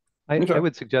 I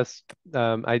would suggest,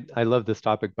 I love this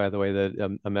topic, by the way,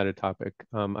 a meta topic.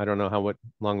 I don't know how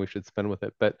long we should spend with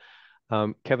it, but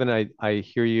Kevin, I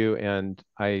hear you, and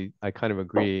I kind of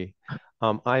agree.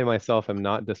 I myself am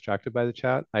not distracted by the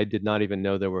chat. I did not even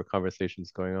know there were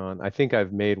conversations going on. I think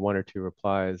I've made 1 or 2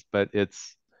 replies, but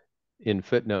it's in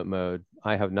footnote mode.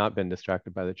 I have not been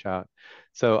distracted by the chat.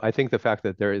 So I think the fact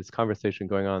that there is conversation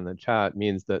going on in the chat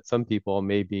means that some people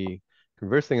may be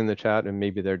conversing in the chat and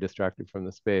maybe they're distracted from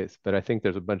the space. But I think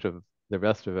there's a bunch of the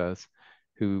rest of us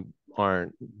who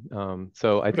aren't.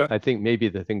 So I think maybe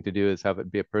the thing to do is have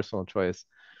it be a personal choice.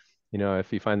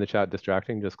 If you find the chat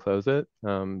distracting, just close it.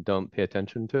 Don't pay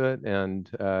attention to it. And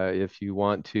if you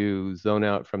want to zone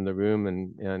out from the room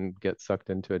and get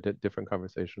sucked into a different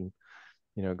conversation,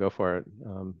 go for it.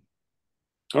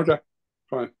 Okay,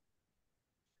 fine.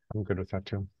 I'm good with that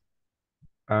too.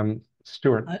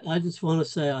 Stuart. I just want to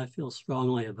say I feel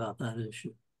strongly about that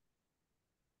issue.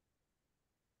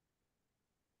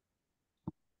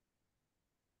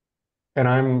 And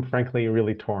I'm frankly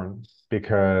really torn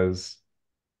because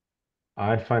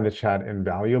I find the chat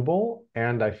invaluable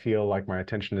and I feel like my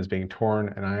attention is being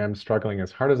torn and I am struggling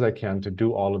as hard as I can to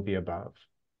do all of the above.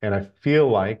 And I feel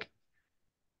like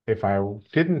if I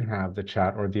didn't have the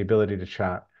chat or the ability to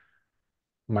chat,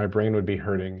 my brain would be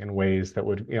hurting in ways that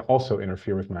would also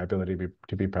interfere with my ability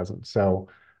to be present. So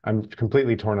I'm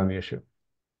completely torn on the issue.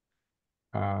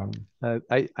 I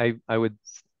would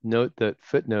note that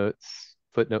footnote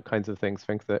kinds of things,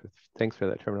 thanks for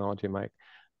that terminology, Mike,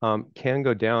 can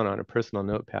go down on a personal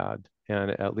notepad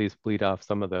and at least bleed off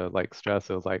some of the stress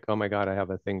of oh my God, I have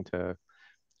a thing to,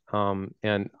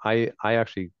 and I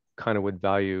actually kind of would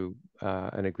value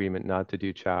an agreement not to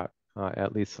do chat,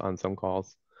 at least on some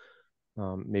calls.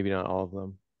 Maybe not all of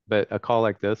them, but a call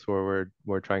like this where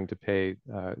we're trying to pay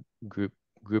group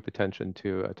attention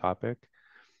to a topic,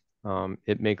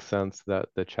 it makes sense that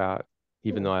the chat,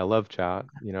 even though I love chat,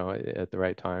 at the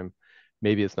right time,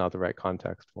 maybe it's not the right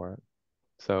context for it.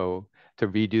 So to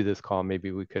redo this call,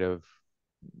 maybe we could have,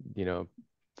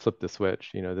 flipped the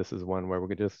switch. This is one where we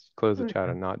could just close the chat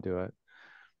and not do it.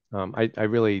 I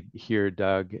really hear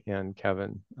Doug and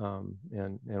Kevin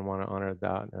and want to honor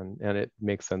that, and it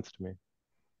makes sense to me.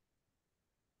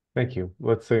 Thank you.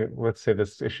 Let's say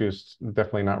this issue is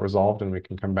definitely not resolved, and we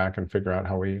can come back and figure out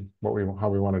how we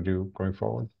want to do going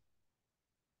forward.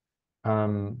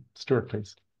 Stuart,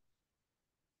 please.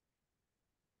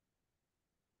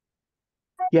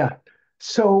 Yeah.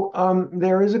 So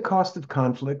there is a cost of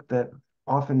conflict that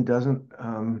often doesn't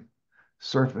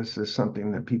surface as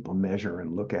something that people measure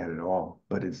and look at all,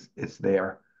 but it's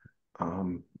there.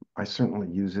 I certainly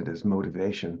use it as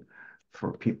motivation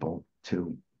for people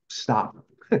to stop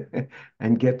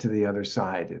and get to the other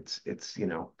side. It's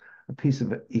a piece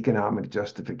of economic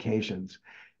justifications.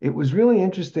 It was really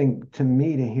interesting to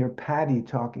me to hear Patty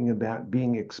talking about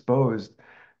being exposed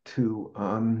to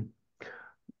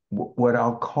what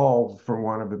I'll call, for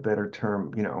want of a better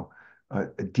term,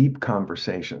 deep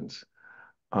conversations.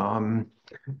 Um,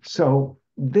 so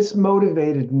this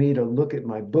motivated me to look at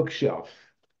my bookshelf.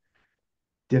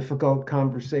 Difficult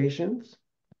conversations,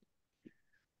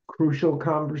 crucial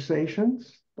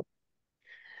conversations,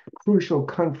 crucial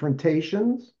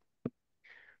confrontations,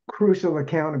 crucial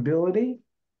accountability,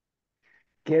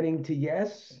 getting to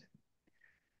yes,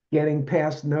 getting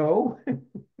past no,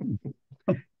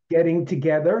 getting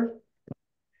together,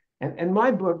 and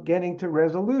my book, Getting to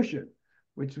Resolution,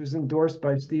 which was endorsed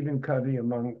by Stephen Covey,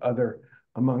 among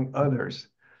others.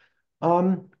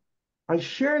 I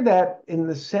share that in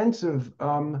the sense of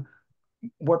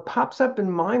what pops up in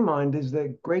my mind is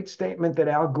the great statement that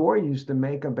Al Gore used to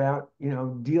make about,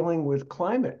 dealing with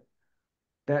climate.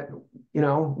 That,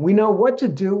 we know what to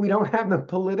do, we don't have the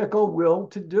political will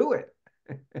to do it.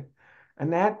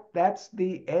 And that's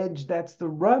the edge, that's the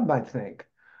rub, I think.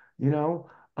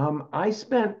 I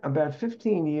spent about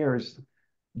 15 years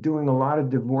doing a lot of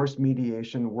divorce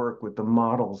mediation work with the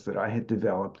models that I had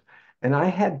developed. And I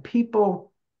had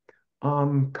people,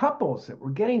 couples that were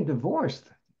getting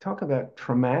divorced, talk about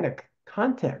traumatic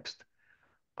context,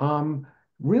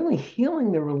 really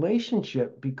healing the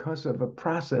relationship because of a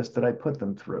process that I put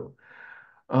them through.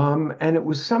 And it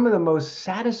was some of the most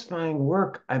satisfying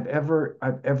work I've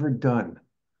ever done.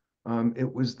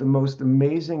 It was the most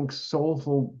amazing,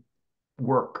 soulful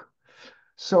work.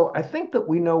 So I think that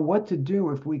we know what to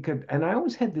do if we could, and I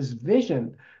always had this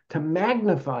vision to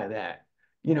magnify that,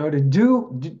 to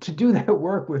do that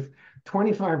work with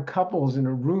 25 couples in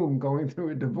a room going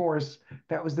through a divorce.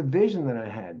 That was the vision that I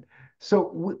had.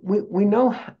 So we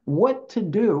know what to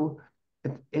do.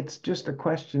 It's just a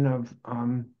question of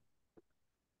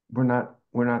we're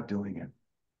not doing it.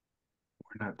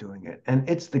 We're not doing it, and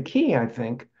it's the key, I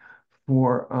think,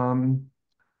 for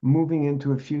moving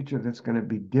into a future that's going to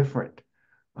be different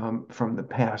from the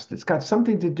past. It's got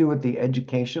something to do with the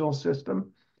educational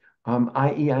system,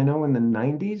 i.e., I know in the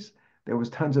 90s, there was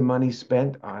tons of money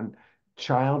spent on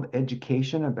child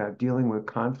education about dealing with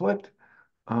conflict.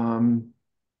 But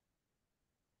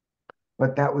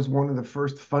that was one of the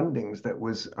first fundings that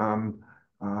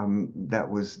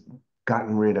was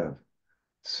gotten rid of.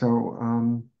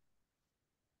 So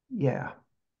yeah,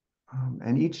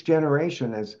 and each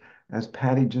generation, as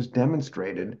Patty just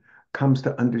demonstrated, comes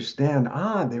to understand,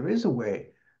 there is a way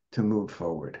to move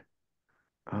forward.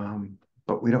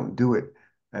 But we don't do it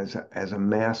as a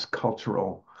mass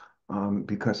cultural,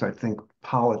 because I think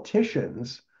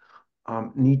politicians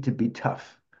need to be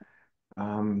tough.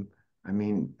 I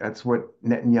mean, that's what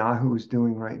Netanyahu is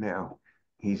doing right now.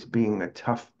 He's being a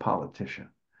tough politician,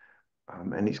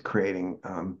 and he's creating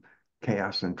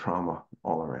chaos and trauma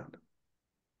all around.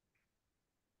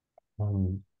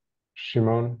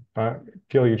 Shimon,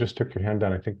 Gil, you just took your hand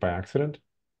down, I think, by accident.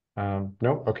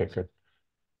 No? Okay, good.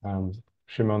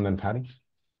 Shimon, then Patty.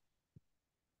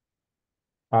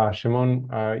 Shimon,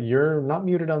 you're not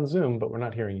muted on Zoom, but we're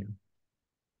not hearing you.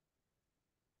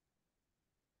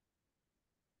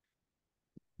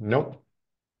 Nope.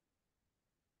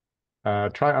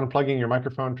 Try unplugging your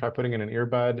microphone, try putting in an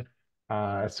earbud.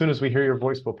 As soon as we hear your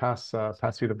voice, we'll pass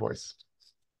you the voice.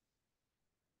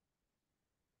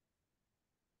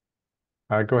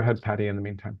 Go ahead, Patty, in the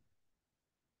meantime.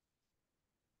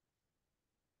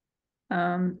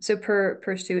 So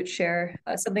per Stuart's share,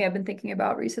 something I've been thinking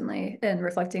about recently and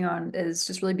reflecting on is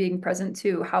just really being present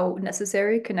to how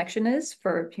necessary connection is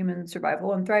for human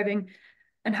survival and thriving,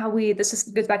 and how this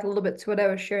just goes back a little bit to what I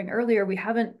was sharing earlier. We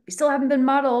still haven't been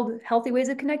modeled healthy ways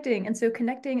of connecting, and so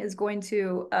connecting is going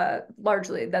to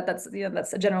largely that's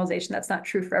a generalization. That's not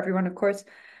true for everyone, of course.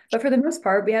 But for the most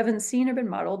part, we haven't seen or been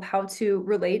modeled how to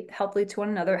relate healthily to one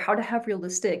another, how to have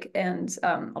realistic, and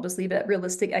I'll just leave it at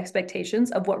realistic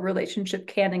expectations of what relationship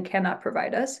can and cannot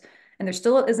provide us. And there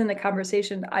still isn't a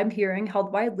conversation I'm hearing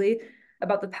held widely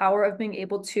about the power of being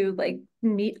able to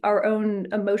meet our own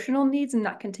emotional needs and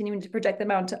not continuing to project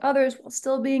them out to others while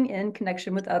still being in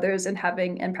connection with others and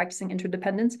practicing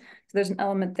interdependence. So there's an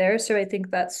element there. So I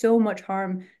think that so much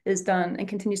harm is done and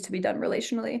continues to be done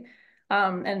relationally.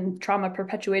 And trauma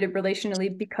perpetuated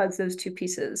relationally because those two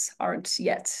pieces aren't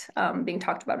yet being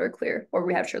talked about or clear, or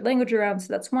we have shared language around.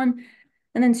 So that's one.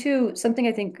 And then two, something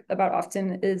I think about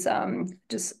often is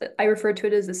I refer to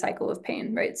it as the cycle of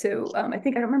pain, right? So I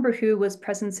don't remember who was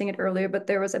presencing it earlier, but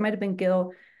it might have been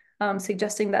Gil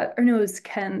suggesting that, or no, it was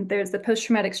Ken, there's the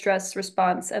post-traumatic stress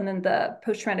response and then the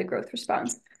post-traumatic growth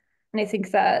response. And I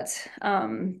think that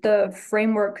the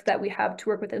framework that we have to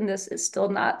work within this is still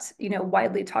not,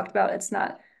 widely talked about. It's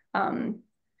not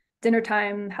dinner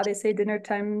time, how they say dinner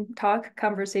time talk,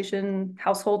 conversation,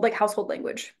 household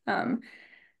language.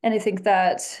 And I think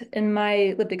that in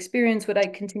my lived experience, what I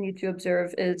continue to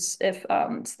observe is if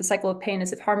the cycle of pain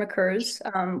is if harm occurs,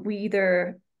 we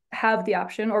either have the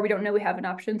option or we don't know we have an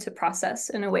option to process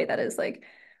in a way that is like,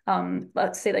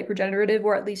 let's say like regenerative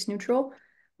or at least neutral,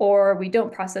 or we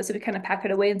don't process it, we kind of pack it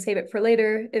away and save it for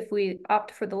later. If we opt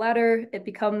for the latter, it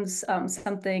becomes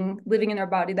something living in our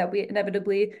body that we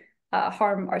inevitably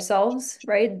harm ourselves,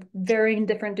 right? Varying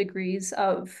different degrees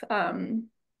of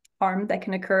harm that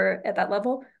can occur at that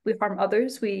level. We harm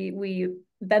others. We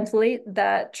ventilate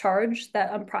that charge,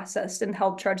 that unprocessed and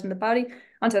held charge in the body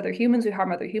onto other humans. We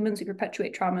harm other humans. We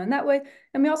perpetuate trauma in that way.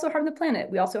 And we also harm the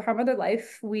planet. We also harm other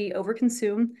life. We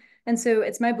overconsume. And so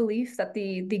it's my belief that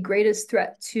the greatest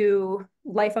threat to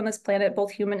life on this planet, both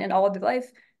human and all other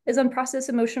life, is unprocessed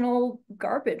emotional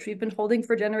garbage we've been holding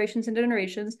for generations and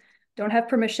generations, don't have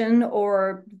permission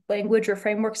or language or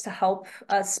frameworks to help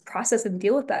us process and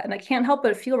deal with that. And I can't help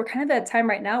but feel we're kind of at a time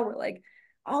right now where like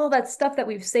all of that stuff that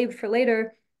we've saved for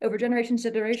later over generations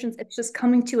and generations, it's just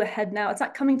coming to a head now. It's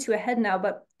not coming to a head now,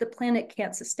 but the planet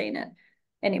can't sustain it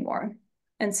anymore.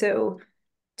 And so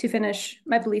to finish,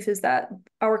 my belief is that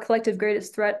our collective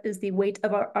greatest threat is the weight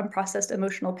of our unprocessed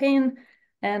emotional pain.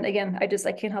 And again, I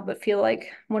can't help but feel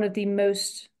like one of the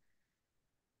most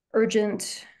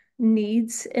urgent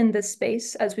needs in this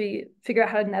space as we figure out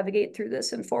how to navigate through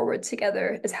this and forward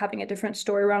together is having a different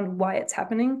story around why it's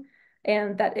happening,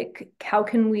 and that how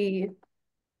can we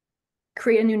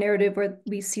create a new narrative where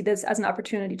we see this as an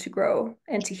opportunity to grow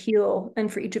and to heal,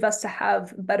 and for each of us to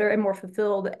have better and more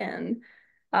fulfilled and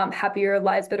happier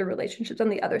lives, better relationships on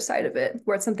the other side of it,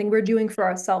 where it's something we're doing for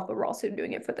ourselves, but we're also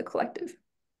doing it for the collective.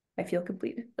 I feel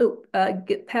complete. Oh,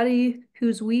 Patty,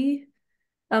 who's we?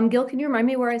 Gil, can you remind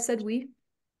me where I said we?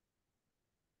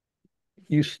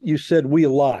 You said we a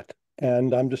lot,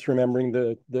 and I'm just remembering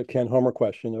the Ken Homer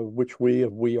question of which we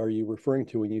of we are you referring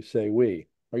to when you say we?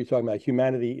 Are you talking about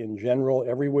humanity in general,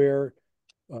 everywhere?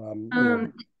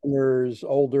 Older,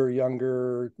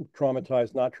 younger,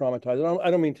 traumatized, not traumatized. I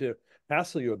don't mean to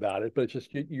hassle you about it, but it's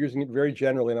just you're using it very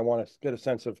generally, and I want to get a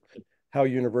sense of how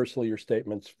universally your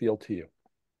statements feel to you.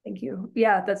 Thank you.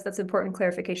 Yeah, that's important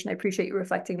clarification. I appreciate you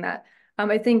reflecting that.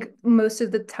 I think most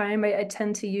of the time I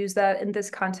tend to use that in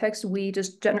this context, we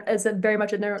just as very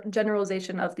much a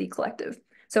generalization of the collective.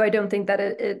 So I don't think that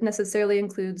it necessarily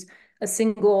includes a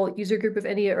single user group of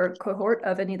any or cohort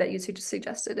of any that you just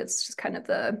suggested. It's just kind of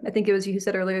I think it was you who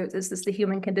said earlier, is this the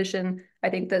human condition?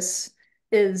 I think this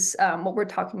is what we're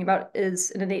talking about is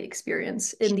an innate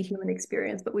experience in the human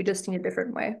experience, but we just need a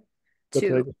different way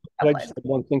to. Can I just add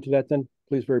one thing to that then?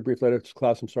 Please, very briefly.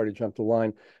 Klaus, I'm sorry to jump the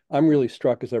line. I'm really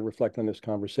struck as I reflect on this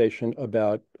conversation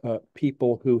about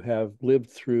people who have lived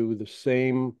through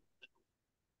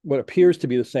what appears to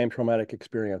be the same traumatic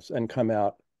experience and come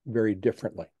out very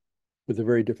differently, with a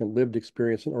very different lived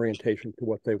experience and orientation to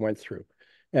what they went through.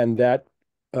 And that,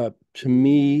 to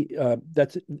me,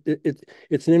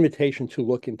 it's an invitation to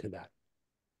look into that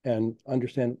and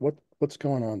understand what's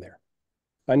going on there.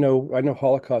 I know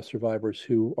Holocaust survivors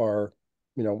who are,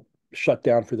 shut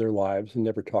down for their lives and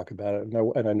never talk about it.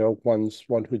 And I know one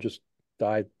who just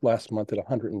died last month at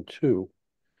 102,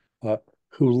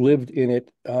 who lived in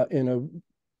it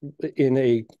in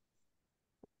a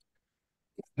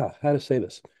how to say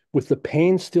this, with the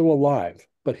pain still alive,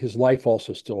 but his life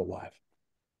also still alive.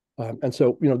 And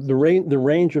so, the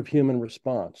range of human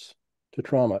response to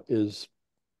trauma is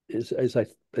as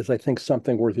I think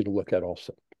something worthy to look at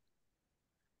also.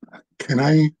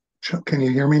 Can you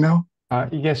hear me now?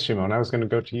 Yes, Shimon, I was going to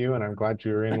go to you, and I'm glad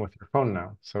you're in with your phone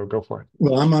now. So go for it.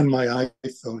 Well, I'm on my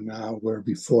iPhone now, where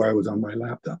before I was on my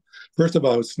laptop. First of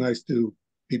all, it's nice to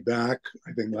be back.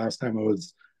 I think last time I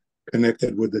was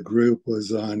connected with the group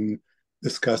was on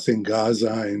discussing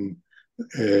Gaza in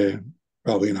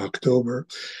probably in October.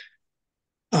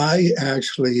 I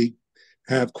actually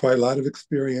have quite a lot of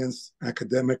experience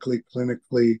academically,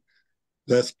 clinically,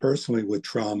 less personally with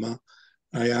trauma.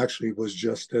 I actually was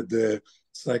just at the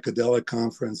psychedelic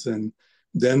conference in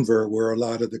Denver, where a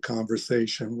lot of the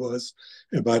conversation was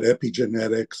about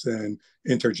epigenetics and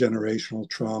intergenerational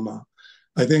trauma.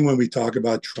 I think when we talk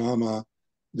about trauma,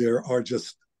 there are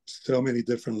just so many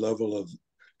different levels of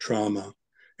trauma.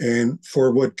 And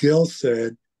for what Gil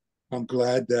said, I'm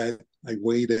glad that I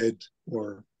waited,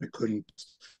 or I couldn't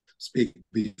speak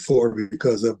before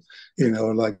because of,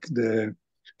 like the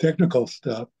technical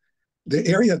stuff. The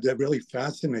area that really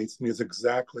fascinates me is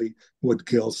exactly what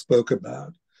Gil spoke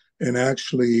about. And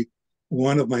actually,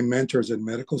 one of my mentors in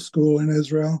medical school in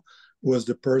Israel was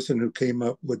the person who came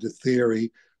up with the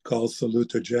theory called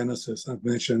salutogenesis. I've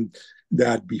mentioned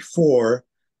that before,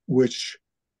 which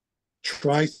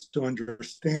tries to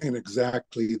understand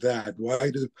exactly that.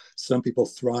 Why do some people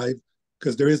thrive?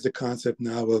 Because there is the concept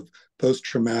now of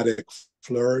post-traumatic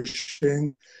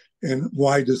flourishing, and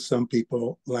why do some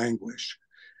people languish?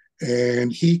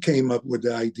 And he came up with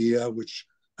the idea, which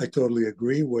I totally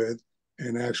agree with,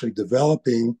 and actually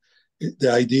developing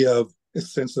the idea of a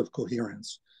sense of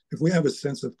coherence. If we have a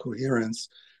sense of coherence,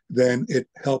 then it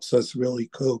helps us really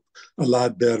cope a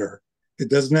lot better. It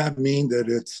does not mean that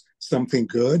it's something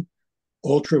good.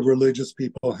 Ultra religious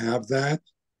people have that.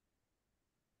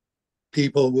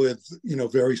 People with,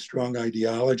 very strong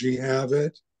ideology have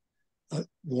it.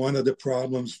 One of the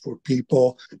problems for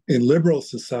people in liberal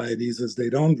societies is they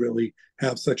don't really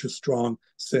have such a strong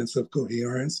sense of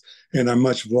coherence and are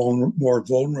much more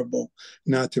vulnerable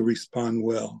not to respond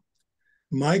well.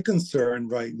 My concern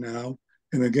right now,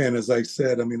 and again, as I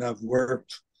said, I've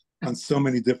worked on so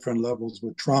many different levels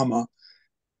with trauma.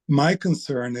 My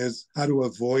concern is how to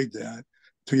avoid that.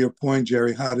 To your point,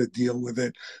 Jerry, how to deal with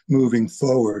it moving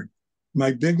forward.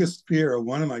 My biggest fear, or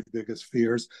one of my biggest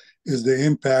fears, is the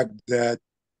impact that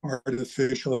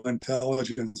artificial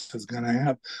intelligence is going to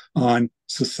have on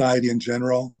society in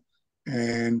general,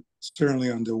 and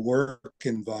certainly on the work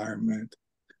environment.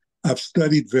 I've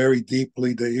studied very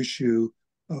deeply the issue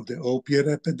of the opiate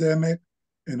epidemic,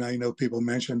 and I know people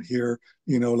mentioned here,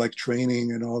 like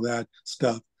training and all that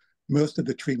stuff. Most of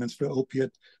the treatments for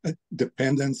opiate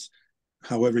dependence,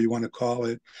 however you want to call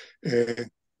it,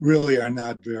 really are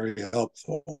not very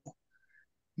helpful.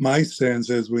 My sense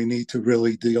is we need to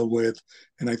really deal with,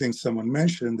 and I think someone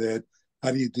mentioned that,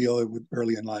 how do you deal with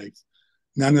early in life?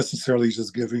 Not necessarily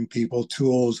just giving people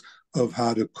tools of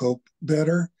how to cope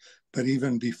better, but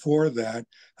even before that,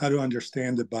 how to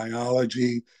understand the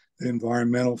biology, the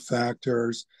environmental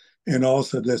factors, and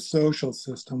also the social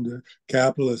system, the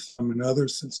capitalist system, and other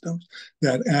systems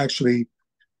that actually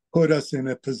put us in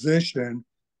a position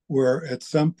where at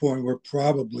some point we're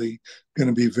probably going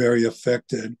to be very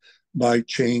affected by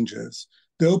changes.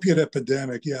 The opiate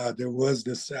epidemic, yeah, there was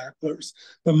the Sacklers,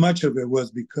 but much of it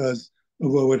was because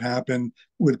of what would happen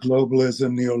with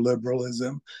globalism,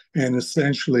 neoliberalism, and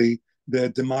essentially the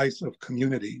demise of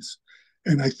communities.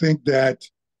 And I think that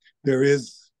there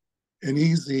is an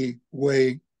easy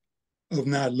way of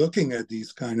not looking at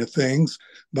these kind of things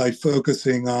by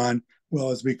focusing on,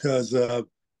 well, it's because of,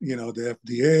 the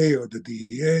FDA or the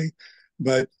DEA.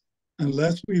 But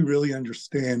unless we really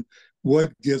understand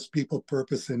what gives people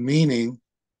purpose and meaning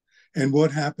and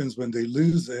what happens when they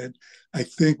lose it, I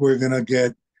think we're going to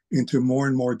get into more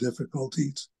and more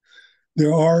difficulties.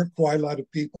 There are quite a lot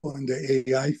of people in the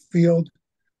AI field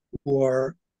who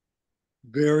are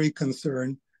very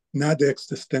concerned, not the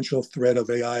existential threat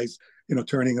of AIs,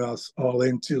 turning us all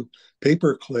into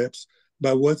paper clips,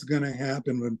 but what's going to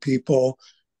happen when people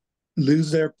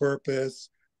lose their purpose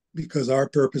because our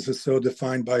purpose is so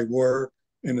defined by work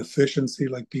and efficiency,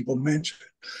 like people mentioned.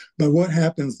 But what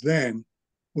happens then?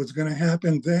 What's going to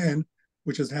happen then,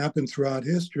 which has happened throughout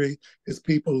history, is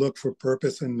people look for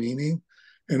purpose and meaning.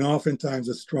 And oftentimes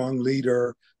a strong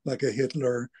leader like a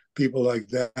Hitler, people like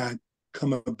that,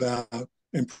 come about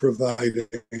and provide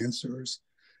answers.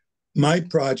 My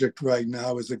project right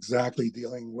now is exactly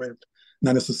dealing with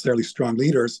not necessarily strong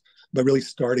leaders, but really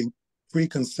starting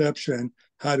preconception,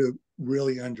 how to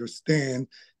really understand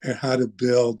and how to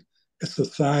build a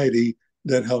society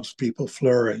that helps people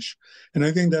flourish. And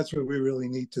I think that's what we really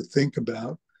need to think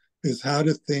about, is how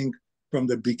to think from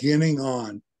the beginning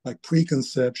on, like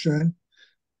preconception,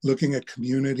 looking at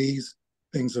communities,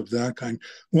 things of that kind.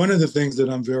 One of the things that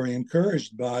I'm very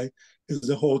encouraged by is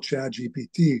the whole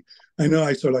ChatGPT. I know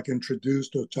I sort of like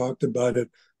introduced or talked about it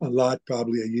a lot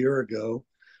probably a year ago.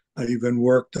 I even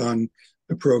worked on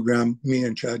a program, me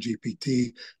and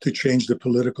ChatGPT, to change the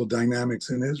political dynamics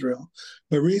in Israel.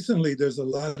 But recently, there's a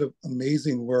lot of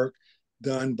amazing work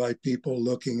done by people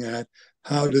looking at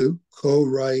how to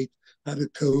co-write, how to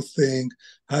co-think,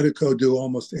 how to co-do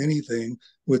almost anything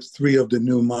with three of the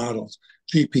new models,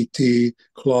 GPT,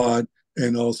 Claude,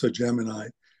 and also Gemini.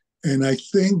 And I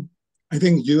think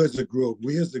you as a group,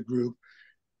 we as a group,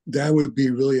 that would be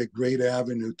really a great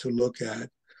avenue to look at,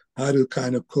 how to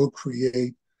kind of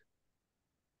co-create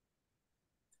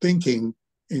thinking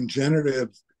in generative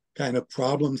kind of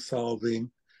problem solving.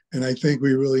 And I think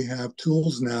we really have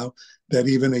tools now that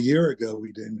even a year ago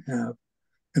we didn't have.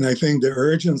 And I think the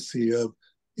urgency of,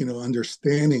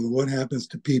 understanding what happens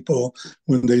to people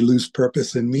when they lose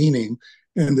purpose and meaning,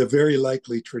 and the very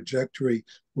likely trajectory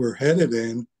we're headed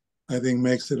in, I think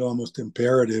makes it almost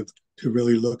imperative to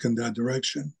really look in that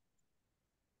direction.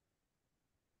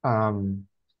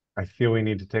 I feel we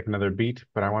need to take another beat,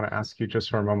 but I want to ask you just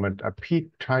for a moment.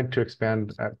 Pete tried to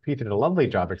expand, Pete did a lovely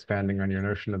job expanding on your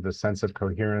notion of the sense of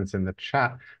coherence in the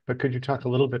chat, but could you talk a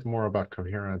little bit more about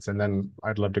coherence? And then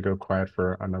I'd love to go quiet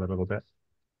for another little bit.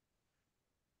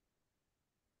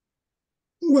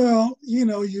 Well,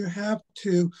 you have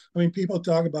to, people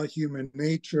talk about human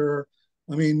nature.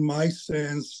 My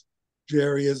sense,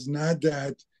 Jerry, is not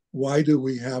that why do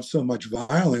we have so much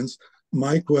violence?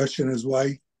 My question is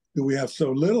why do we have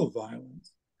so little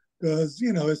violence? Because,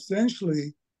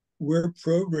 essentially we're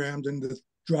programmed, and the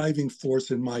driving force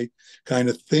in my kind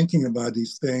of thinking about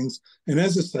these things, and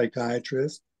as a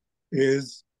psychiatrist,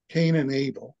 is Cain and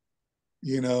Abel.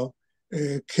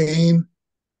 Cain,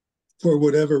 for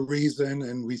whatever reason,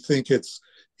 and we think it's,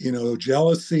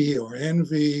 jealousy or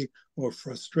envy or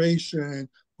frustration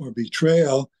or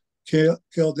betrayal,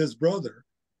 killed his brother.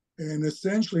 And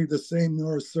essentially the same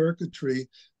neurocircuitry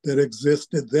that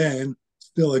existed then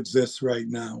still exists right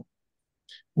now.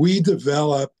 We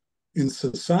develop in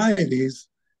societies,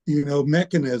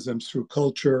 mechanisms through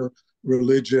culture,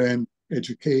 religion,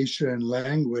 education,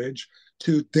 language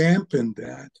to dampen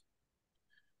that.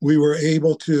 We were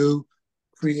able to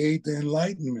create the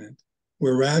Enlightenment,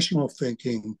 where rational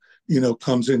thinking,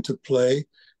 comes into play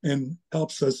and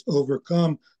helps us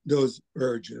overcome those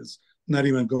urges. Not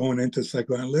even going into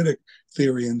psychoanalytic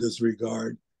theory in this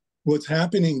regard. What's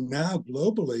happening now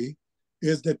globally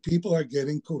is that people are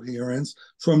getting coherence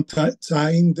from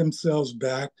tying themselves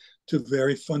back to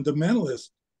very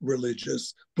fundamentalist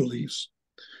religious beliefs,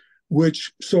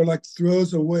 which sort of like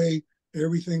throws away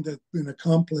everything that's been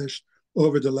accomplished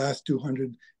over the last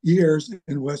 200 years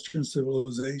in Western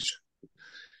civilization.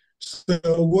 So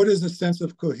what is a sense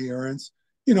of coherence?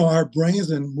 Our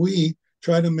brains and we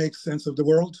try to make sense of the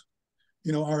world.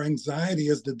 Our anxiety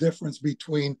is the difference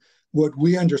between what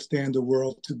we understand the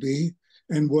world to be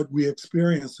and what we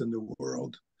experience in the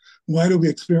world. Why do we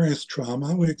experience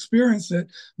trauma? We experience it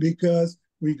because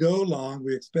we go along,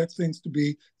 we expect things to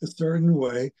be a certain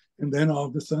way, and then all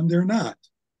of a sudden they're not.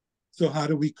 So how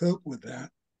do we cope with that?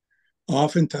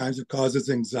 Oftentimes it causes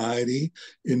anxiety.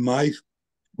 In my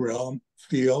realm,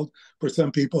 field, for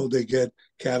some people, they get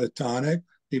catatonic,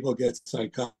 people get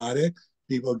psychotic,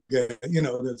 people get,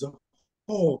 there's a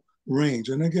whole range.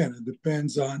 And again, it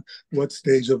depends on what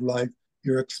stage of life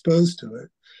you're exposed to it.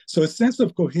 So a sense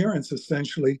of coherence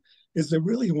essentially is a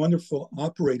really wonderful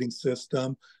operating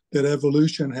system that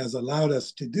evolution has allowed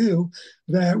us to do,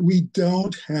 that we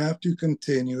don't have to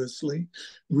continuously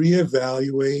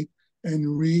reevaluate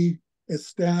and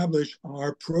reestablish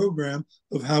our program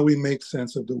of how we make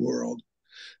sense of the world.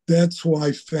 That's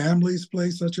why families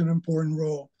play such an important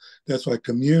role. That's why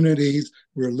communities,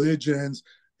 religions,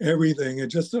 everything, it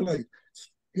just sort of like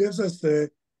gives us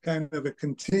the kind of a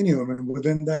continuum, and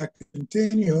within that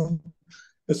continuum,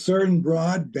 a certain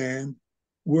broadband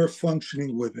we're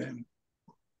functioning within.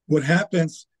 What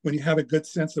happens when you have a good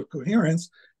sense of coherence,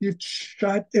 you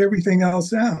shut everything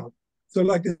else out. So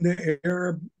like in the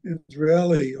Arab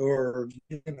Israeli, or,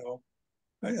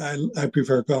 I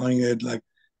prefer calling it like,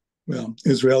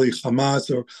 Israeli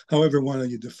Hamas, or however one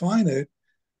of you define it.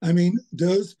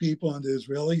 Those people on the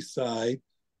Israeli side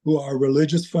who are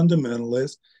religious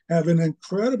fundamentalists have an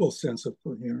incredible sense of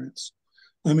coherence.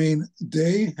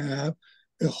 They have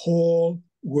a whole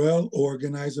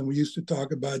well-organized, and we used to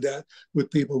talk about that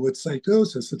with people with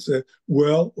psychosis. It's a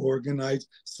well-organized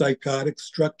psychotic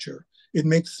structure. It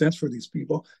makes sense for these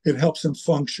people. It helps them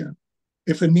function.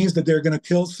 If it means that they're going to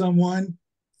kill someone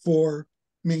for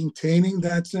maintaining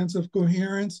that sense of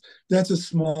coherence, that's a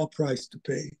small price to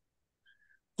pay.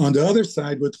 On the other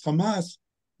side, with Hamas,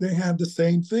 they have the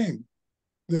same thing.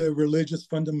 The religious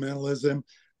fundamentalism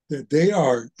that they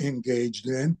are engaged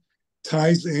in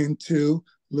ties into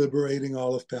liberating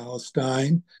all of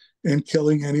Palestine and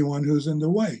killing anyone who's in the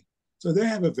way. So they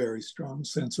have a very strong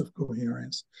sense of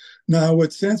coherence. Now,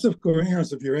 with sense of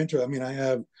coherence, if you're interested, I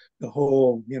have the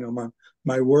whole,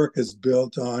 my work is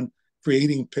built on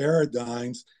creating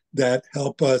paradigms that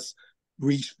help us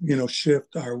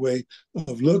shift our way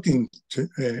of looking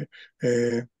at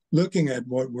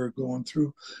what we're going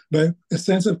through. But a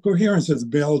sense of coherence is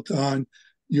built on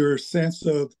your sense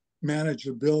of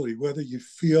manageability, whether you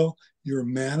feel you're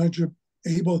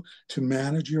able to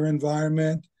manage your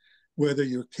environment, whether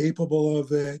you're capable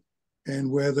of it,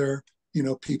 and whether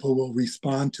people will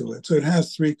respond to it. So it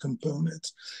has three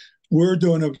components. We're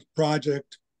doing a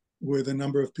project with a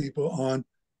number of people on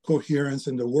coherence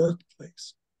in the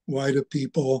workplace. Why do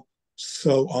people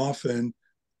so often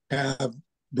have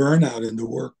burnout in the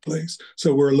workplace.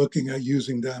 So we're looking at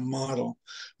using that model.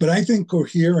 But I think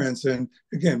coherence, and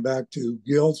again, back to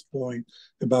Gil's point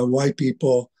about why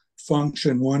people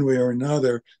function one way or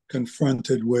another,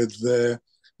 confronted with the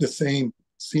same,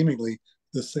 seemingly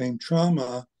the same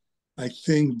trauma, I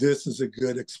think this is a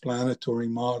good explanatory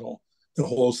model, the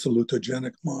whole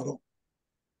salutogenic model.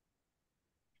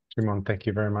 Shimon, thank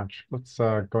you very much. Let's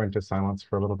go into silence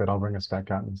for a little bit. I'll bring us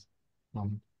back out in this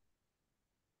moment.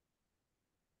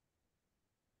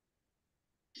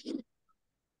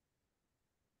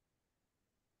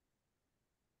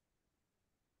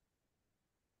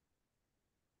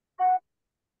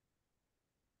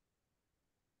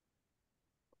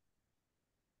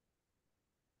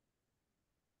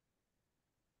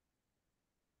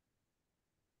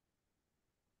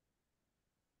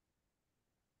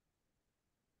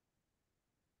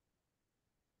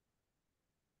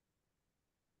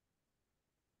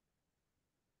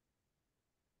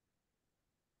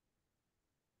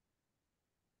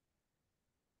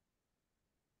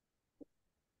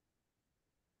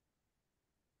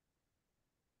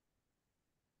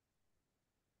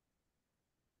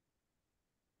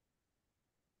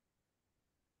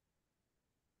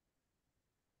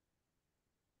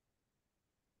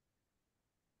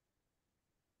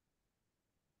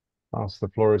 Klaus, the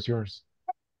floor is yours.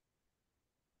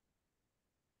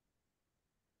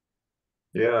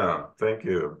 Yeah, thank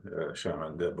you,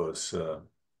 Shaman. That was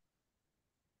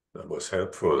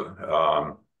helpful.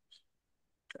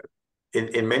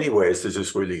 In many ways, this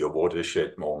is really a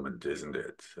watershed moment, isn't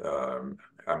it?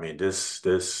 I mean, this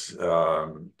is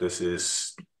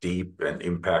deep and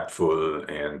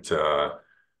impactful, and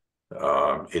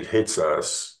it hits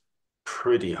us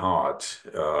pretty hard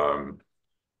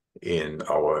in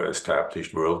our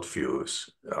established worldviews,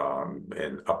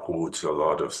 and uproots a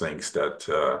lot of things that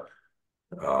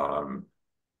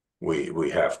we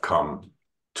have come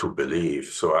to believe.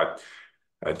 So I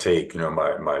take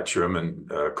my German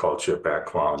culture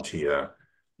background here.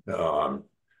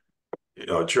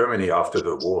 Germany after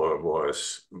the war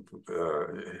was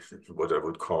what I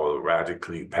would call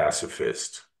radically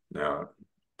pacifist.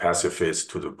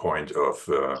 Pacifist to the point of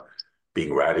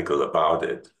being radical about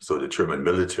it. So the German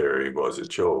military was a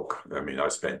joke. I mean, I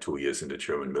spent 2 years in the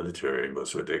German military. It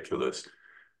was ridiculous.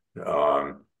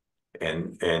 And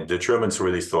the Germans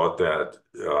really thought that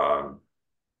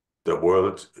the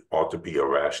world ought to be a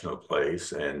rational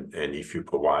place, and if you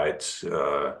provide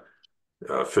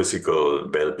physical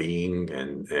well-being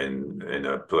and in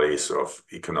a place of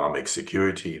economic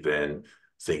security, then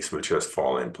things will just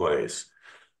fall in place.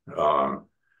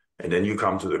 And then you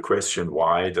come to the question,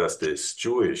 why does this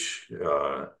Jewish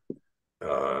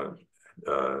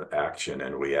action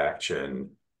and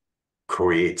reaction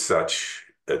create such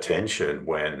attention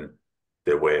when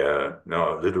there were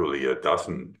literally a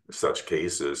dozen such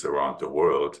cases around the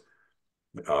world,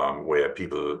 where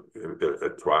people, a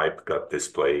tribe got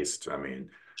displaced. I mean,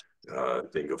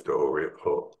 think of the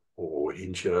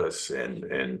Rohingyas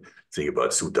and think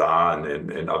about Sudan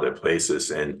and other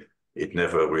places, and it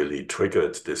never really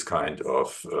triggered this kind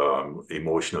of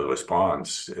emotional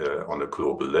response on a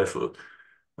global level.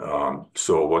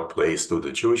 So what place do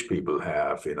the Jewish people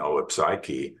have in our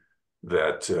psyche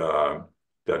that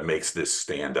that makes this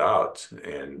stand out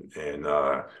and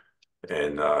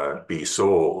be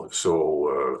so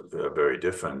very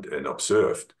different and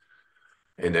observed?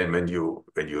 And then when you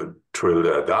drill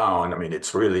that down, I mean,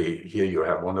 it's really, here you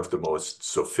have one of the most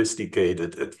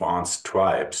sophisticated, advanced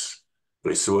tribes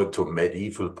resort to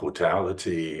medieval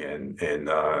brutality and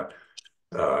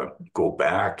go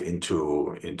back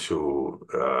into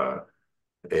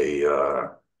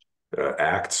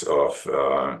acts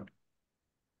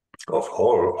of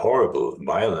horrible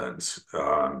violence,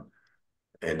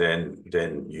 and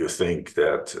then you think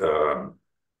that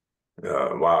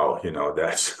wow,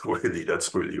 that's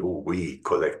really who we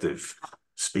collective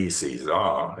species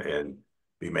are, and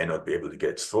we may not be able to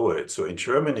get through it. So in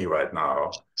Germany right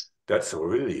now, that's a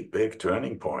really big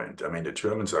turning point. I mean, the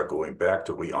Germans are going back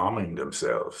to rearming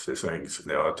themselves. They're saying,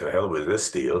 to hell with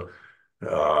this deal.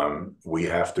 We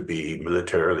have to be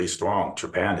militarily strong.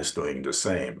 Japan is doing the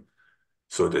same.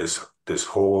 So this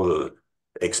whole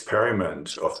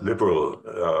experiment of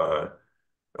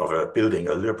building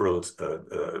a liberal,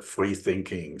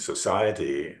 free-thinking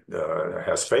society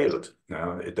has failed.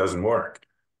 Now, it doesn't work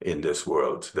in this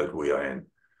world that we are in.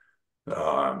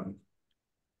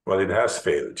 Well, it has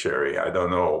failed, Jerry. I don't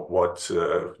know what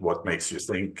makes you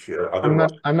think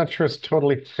otherwise. I'm not sure it's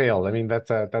totally failed. I mean,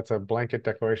 that's a blanket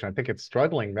declaration. I think it's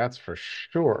struggling, that's for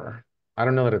sure. I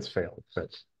don't know that it's failed,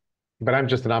 but I'm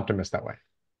just an optimist that way.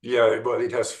 Yeah, well,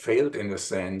 it has failed in the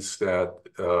sense that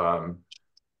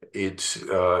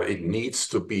it needs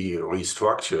to be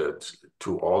restructured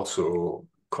to also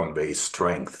convey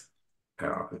strength.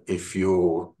 The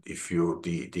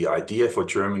idea for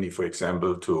Germany, for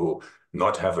example, to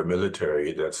not have a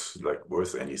military that's like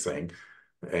worth anything,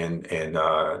 and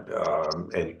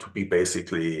to be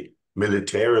basically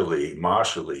militarily,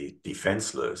 martially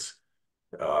defenseless,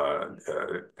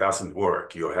 doesn't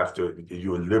work.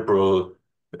 Your liberal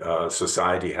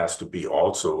society has to be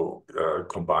also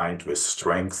combined with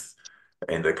strength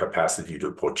and the capacity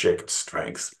to project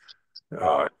strength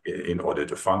in order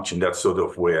to function. That's sort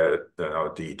of where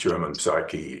the German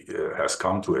psyche has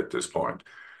come to at this point.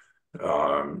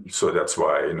 So that's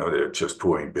why they're just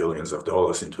pouring billions of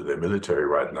dollars into their military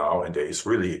right now, and there is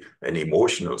really an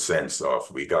emotional sense of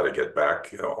we got to get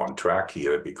back on track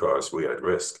here because we're at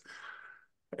risk.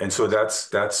 And so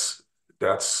that's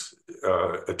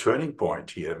a turning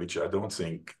point here, which I don't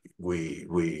think we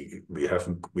have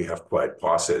quite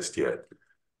processed yet.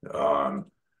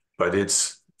 But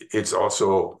it's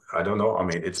also, I don't know, I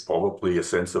mean, it's probably a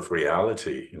sense of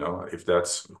reality, if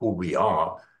that's who we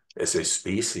are as a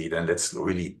species, then let's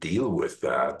really deal with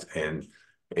that and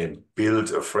build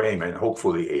a frame, and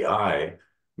hopefully AI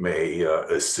may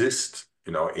assist,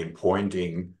 in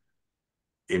pointing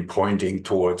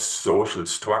towards social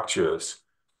structures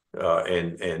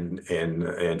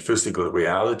and physical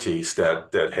realities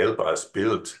that help us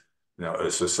build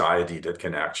a society that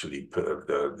can actually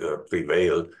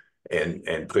prevail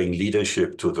and bring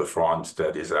leadership to the front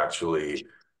that is actually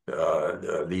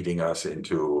leading us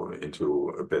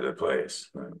into a better place.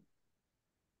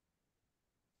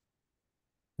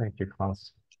 Thank you,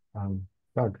 Klaus.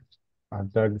 Doug,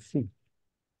 Doug C.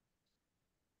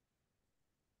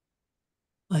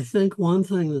 I think one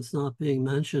thing that's not being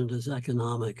mentioned is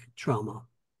economic trauma.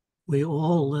 We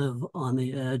all live on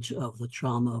the edge of the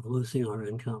trauma of losing our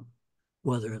income,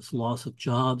 whether it's loss of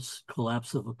jobs,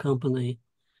 collapse of a company,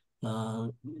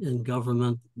 in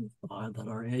government, that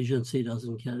our agency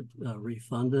doesn't get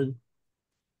refunded.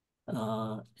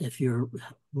 If you're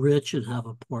rich and have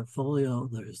a portfolio,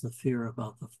 there's the fear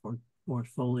about the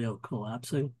portfolio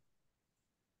collapsing.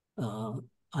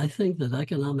 I think that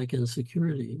economic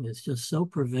insecurity is just so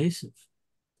pervasive.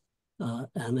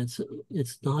 And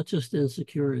it's not just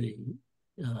insecurity,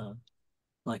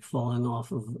 like falling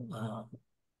off of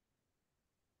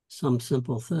some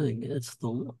simple thing. It's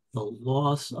the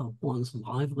loss of one's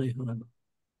livelihood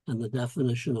and the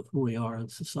definition of who we are in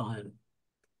society.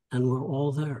 And we're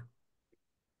all there.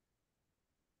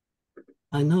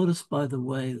 I notice, by the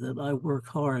way, that I work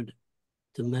hard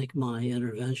to make my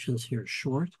interventions here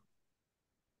short.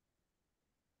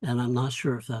 And I'm not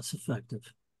sure if that's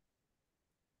effective.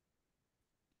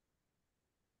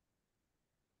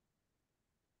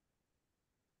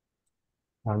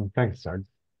 Thanks, Doug.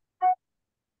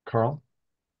 Carl?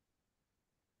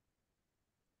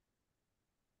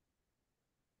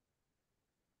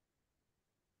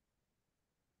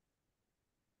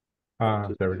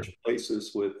 There we go.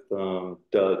 Places with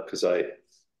Doug, because I've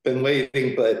been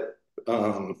waiting, but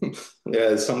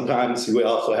yeah, sometimes we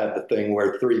also have the thing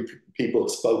where three people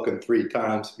have spoken 3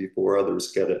 times before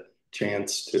others get a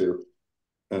chance to,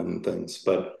 and things.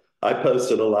 But I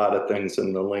posted a lot of things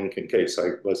in the link in case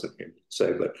I wasn't here to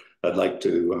say, but I'd like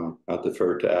to I'll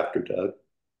defer to after Doug.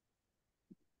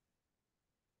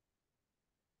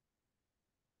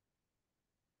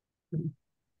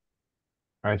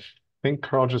 I think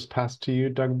Carl just passed to you,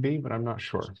 Doug B, but I'm not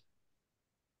sure.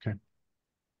 Okay.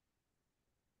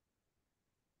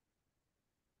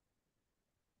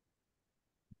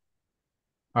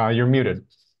 You're muted.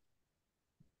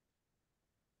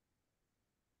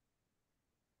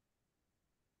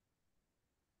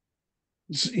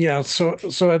 Yeah, so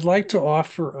I'd like to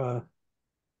offer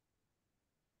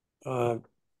a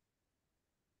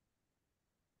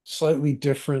slightly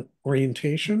different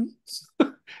orientation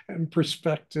and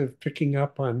perspective, picking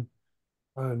up on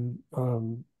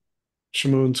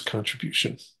Shimon's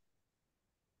contribution.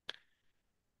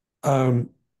 On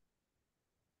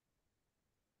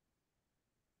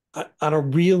a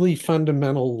really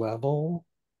fundamental level,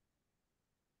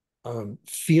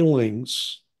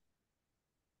 feelings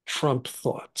trump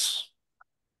thoughts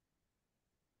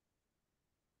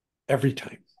every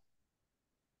time.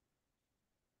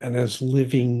 And as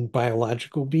living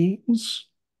biological beings,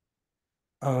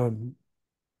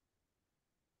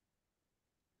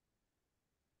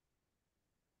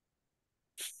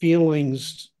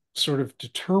 feelings sort of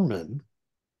determine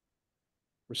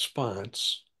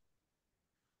response.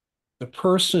 The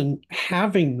person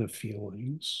having the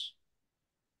feelings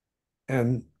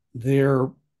and their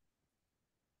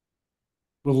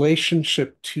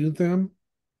relationship to them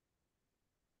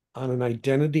on an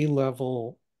identity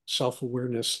level,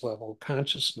 self-awareness level,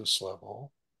 consciousness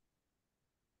level,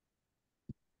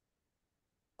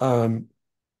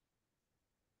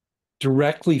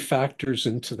 directly factors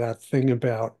into that thing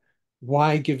about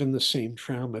why, given the same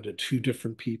trauma to two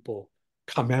different people,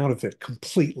 come out of it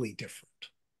completely different.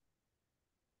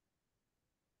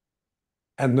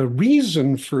 And the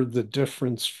reason for the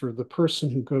difference for the person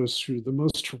who goes through the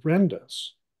most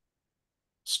horrendous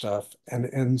stuff and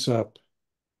ends up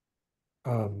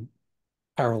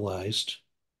paralyzed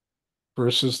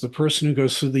versus the person who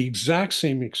goes through the exact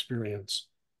same experience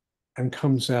and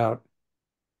comes out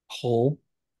whole,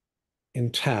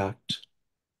 intact,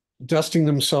 dusting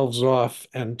themselves off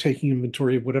and taking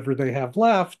inventory of whatever they have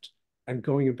left and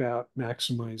going about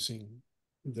maximizing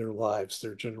their lives,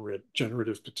 their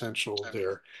generative potential,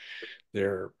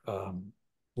 their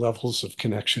levels of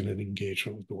connection and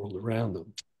engagement with the world around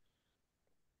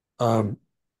them,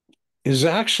 is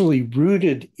actually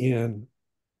rooted in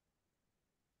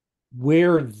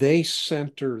where they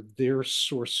center their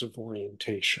source of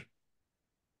orientation.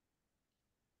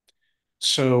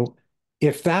 So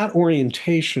if that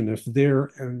orientation, if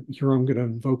they're, and here I'm going to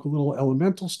invoke a little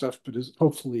elemental stuff, but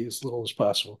hopefully as little as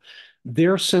possible,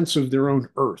 their sense of their own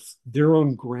earth, their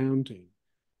own grounding,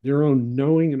 their own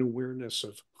knowing and awareness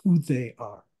of who they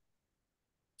are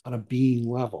on a being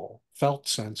level, felt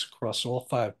sense across all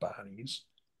five bodies,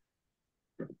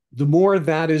 the more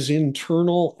that is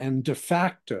internal and de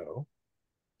facto,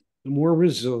 the more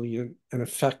resilient and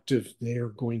effective they are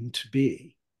going to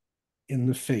be in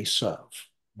the face of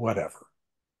whatever.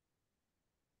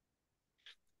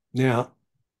 Now,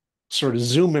 sort of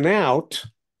zooming out,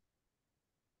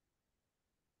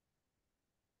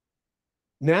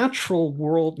 natural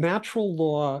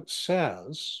law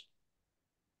says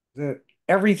that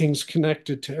everything's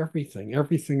connected to everything.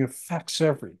 Everything affects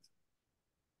everything.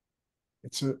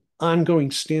 It's an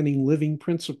ongoing, standing, living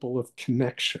principle of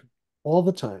connection all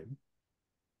the time,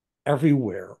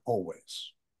 everywhere,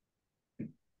 always.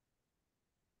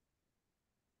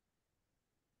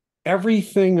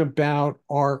 Everything about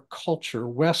our culture,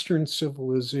 Western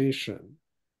civilization,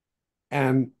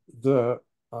 and the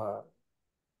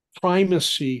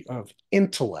primacy of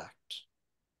intellect,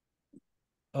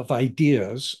 of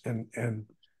ideas, and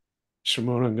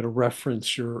Shimon, I'm going to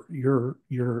reference your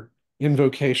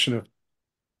invocation of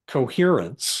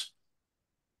coherence,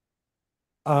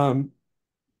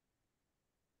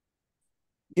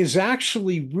 is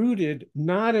actually rooted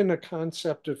not in a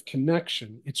concept of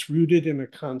connection, it's rooted in a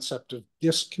concept of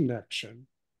disconnection,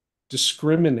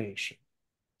 discrimination,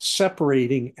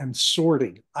 separating and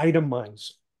sorting,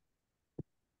 itemizing,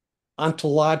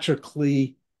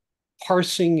 ontologically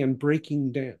parsing and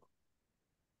breaking down.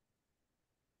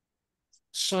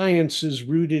 Science is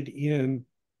rooted in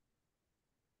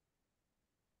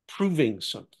proving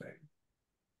something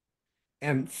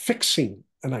and fixing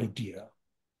an idea,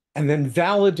 and then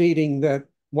validating that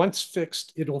once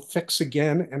fixed, it'll fix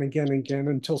again and again and again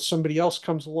until somebody else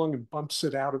comes along and bumps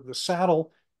it out of the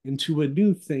saddle into a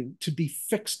new thing to be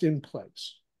fixed in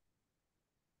place.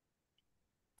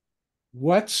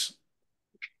 What's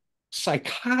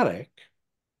psychotic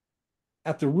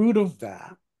at the root of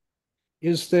that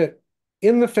is that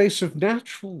in the face of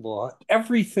natural law,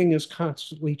 everything is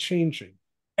constantly changing.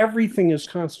 Everything is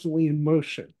constantly in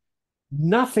motion.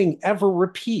 Nothing ever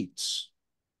repeats.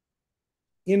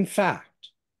 In fact,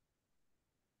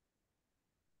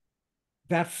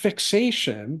 that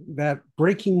fixation, that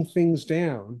breaking things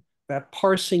down, that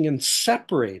parsing and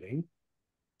separating,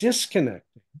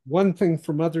 disconnecting one thing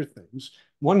from other things,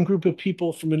 one group of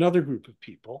people from another group of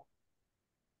people,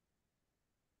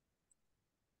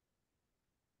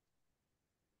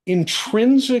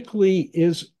 intrinsically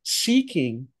is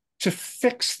seeking to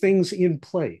fix things in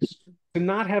place, to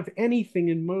not have anything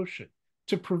in motion,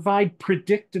 to provide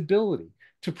predictability,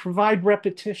 to provide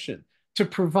repetition, to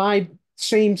provide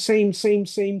same.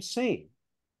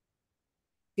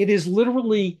 It is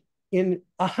literally in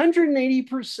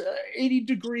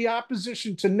 180-degree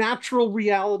opposition to natural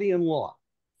reality and law.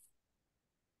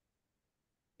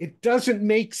 It doesn't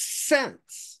make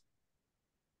sense.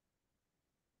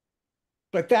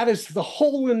 But that is the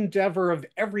whole endeavor of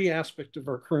every aspect of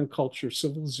our current culture,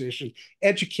 civilization,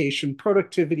 education,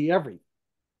 productivity, everything.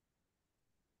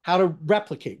 How to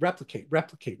replicate,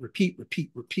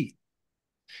 repeat.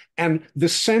 And the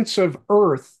sense of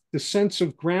earth, the sense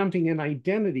of grounding and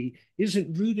identity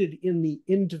isn't rooted in the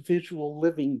individual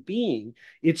living being.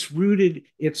 It's rooted,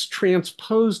 it's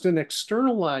transposed and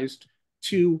externalized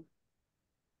to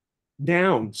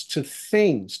nouns, to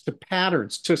things, to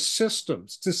patterns, to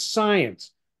systems, to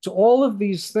science, to all of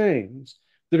these things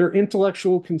that are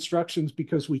intellectual constructions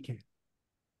because we can.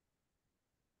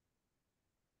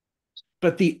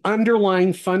 But the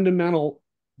underlying fundamental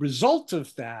result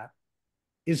of that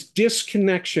is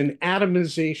disconnection,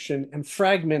 atomization, and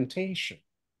fragmentation,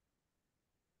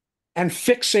 and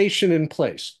fixation in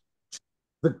place.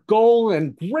 The goal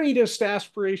and greatest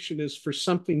aspiration is for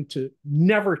something to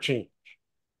never change.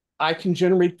 I can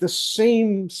generate the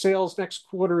same sales next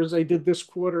quarter as I did this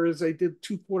quarter, as I did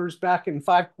 2 quarters back and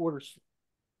 5 quarters.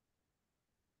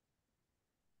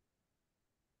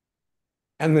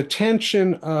 And the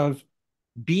tension of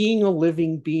being a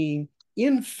living being,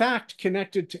 in fact,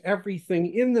 connected to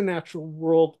everything in the natural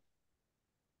world,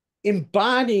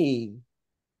 embodying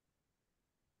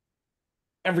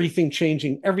everything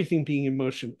changing, everything being in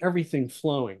motion, everything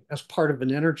flowing as part of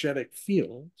an energetic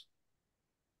field,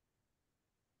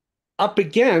 up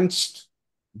against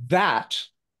that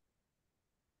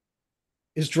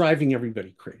is driving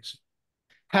everybody crazy,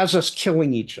 has us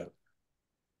killing each other,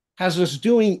 has us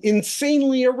doing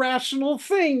insanely irrational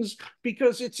things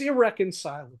because it's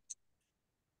irreconcilable.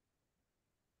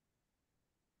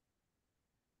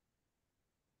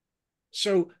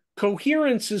 So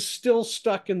coherence is still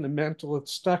stuck in the mental,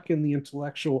 it's stuck in the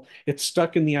intellectual, it's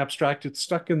stuck in the abstract, it's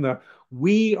stuck in the,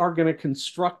 we are going to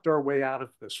construct our way out of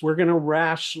this. We're going to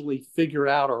rationally figure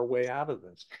out our way out of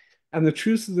this. And the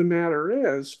truth of the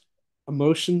matter is,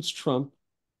 emotions trump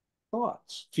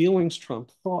thoughts, feelings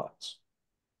trump thoughts.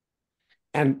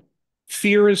 And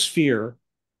fear is fear,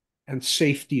 and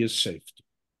safety is safety.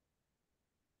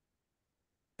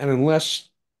 And unless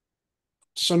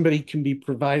somebody can be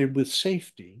provided with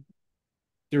safety,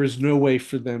 there is no way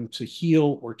for them to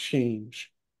heal or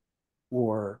change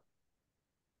or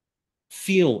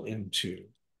feel into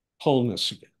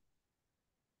wholeness again.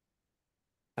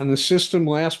 And the system,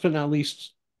 last but not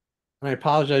least, and I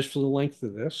apologize for the length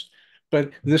of this,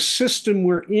 but the system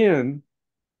we're in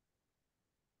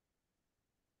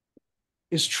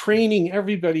is training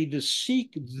everybody to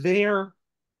seek their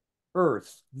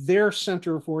earth, their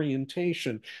center of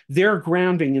orientation, their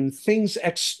grounding in things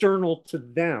external to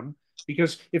them.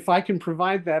 Because if I can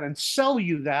provide that and sell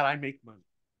you that, I make money.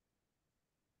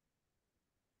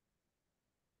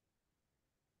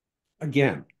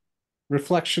 Again,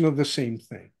 reflection of the same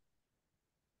thing.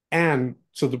 And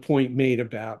so the point made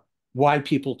about why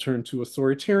people turn to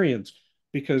authoritarians,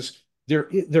 because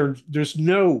there's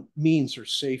no means or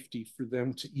safety for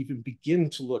them to even begin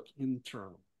to look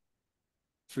internal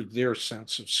for their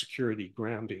sense of security,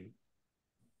 grounding,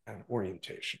 and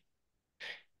orientation.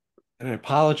 And I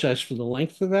apologize for the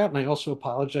length of that. And I also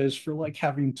apologize for like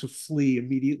having to flee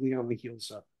immediately on the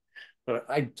heels of it. But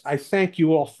I thank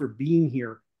you all for being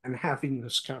here and having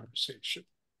this conversation.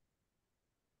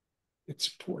 It's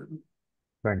important.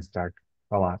 Thanks, Doug.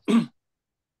 A lot.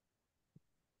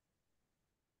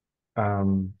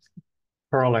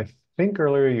 Carl, I think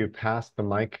earlier you passed the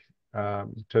mic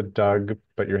to Doug,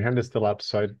 but your hand is still up,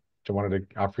 so I wanted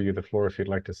to offer you the floor if you'd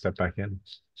like to step back in.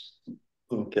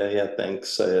 Okay, yeah,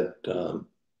 thanks. I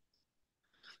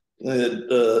had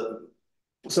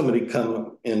somebody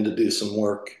come in to do some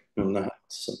work in the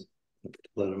house and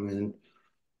let them in.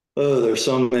 Oh, there's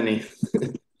so many,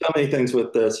 so many things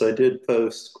with this. I did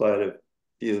post quite a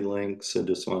few links. I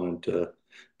just wanted to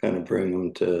kind of bring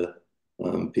them to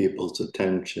people's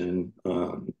attention.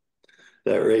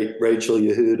 That Rachel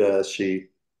Yehuda, she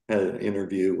had an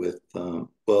interview with,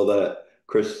 that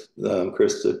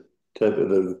Krista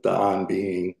Tippett, the On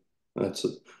Being.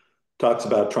 Talks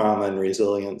about trauma and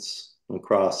resilience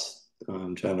across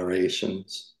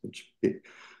generations.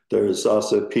 There's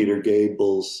also Peter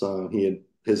Gables. He had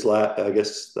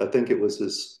I think it was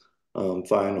his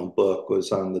final book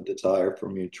was on the desire for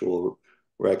mutual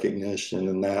recognition,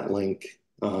 and that link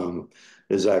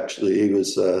is actually, he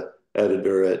was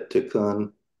editor at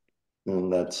Tikkun,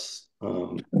 and that's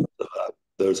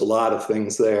there's a lot of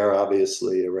things there,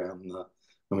 obviously, around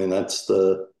that's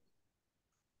the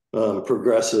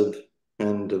progressive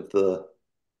end of the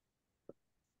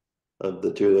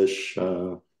Jewish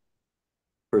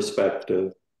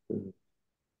perspective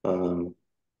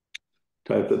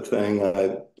type of thing.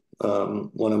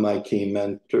 One of my key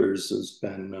mentors has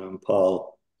been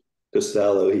Paul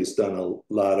Costello. He's done a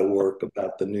lot of work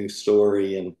about the new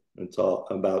story, and it's all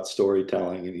about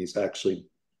storytelling, and he's actually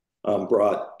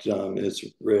brought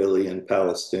Israeli and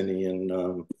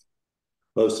Palestinian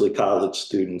mostly college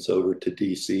students over to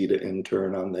DC to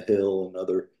intern on the Hill and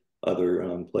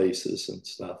other places and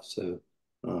stuff. So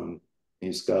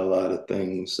he's got a lot of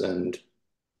things. And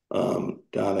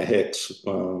Donna Hicks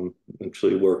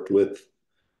actually worked with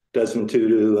Desmond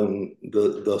Tutu and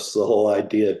the whole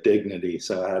idea of dignity.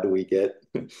 So how do we get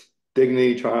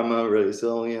dignity, trauma,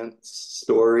 resilience,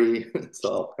 story. It's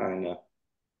all kind of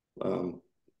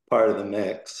part of the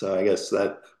mix. So I guess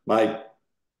that might,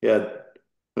 yeah,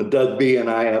 Doug B and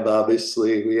I have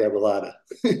obviously, we have a lot of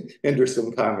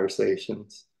interesting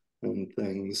conversations and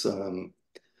things.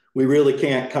 We really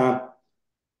can't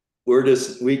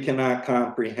we cannot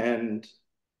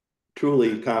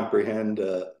truly comprehend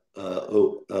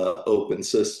open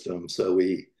system. So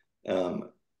we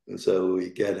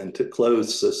get into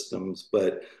closed systems,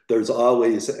 but there's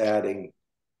always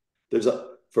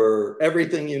for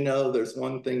everything you know, there's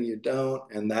one thing you don't,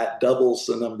 and that doubles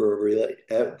the number of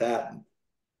that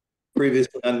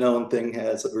previously unknown thing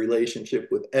has a relationship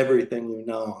with everything you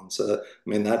know. And so, I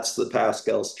mean, that's the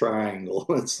Pascal's triangle.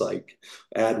 It's like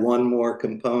add one more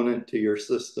component to your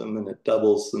system and it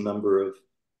doubles the number of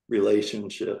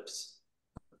relationships,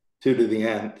 2 to the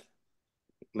nth.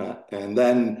 And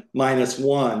then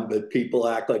 -1, but people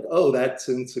act like, oh, that's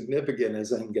insignificant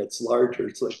as n gets larger.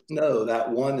 It's like, no,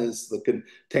 that 1 is the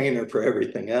container for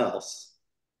everything else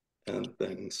and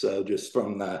things. So just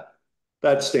from that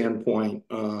standpoint,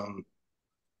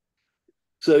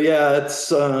 so yeah,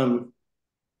 it's and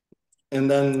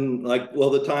then like,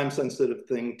 well, the time sensitive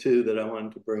thing too that I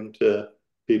wanted to bring to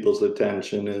people's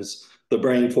attention is the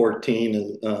Brain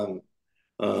 14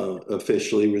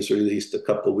 officially was released a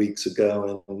couple weeks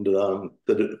ago, and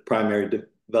the primary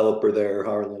developer there,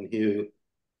 Harlan Hugh,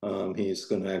 he's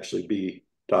going to actually be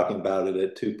talking about it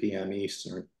at 2 p.m.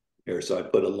 Eastern here. So I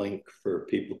put a link for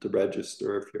people to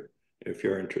register if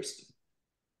you're interested.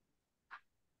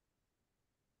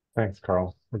 Thanks,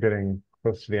 Carl. We're getting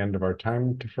close to the end of our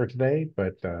time for today,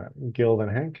 but Gil and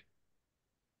Hank.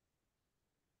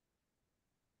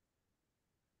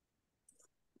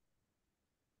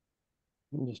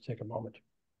 Let me just take a moment.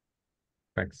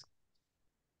 Thanks.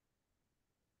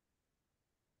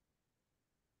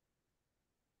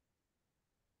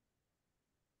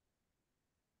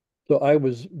 So I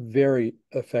was very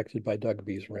affected by Doug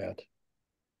B's rant,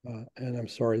 and I'm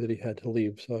sorry that he had to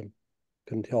leave, so I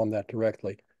couldn't tell him that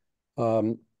directly.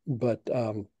 But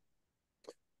it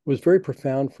was very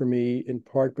profound for me, in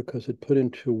part because it put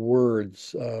into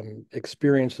words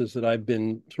experiences that I've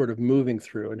been sort of moving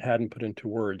through and hadn't put into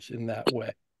words in that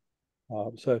way.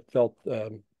 So I felt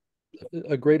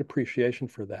a great appreciation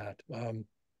for that. And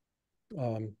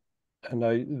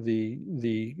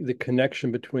the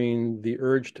connection between the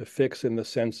urge to fix in the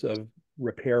sense of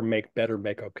repair, make better,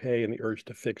 make okay, and the urge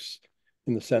to fix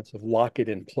in the sense of lock it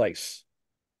in place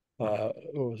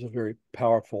was a very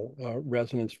powerful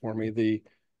resonance for me. The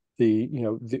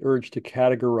urge to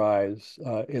categorize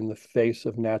in the face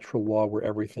of natural law where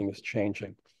everything is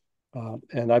changing.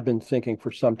 And I've been thinking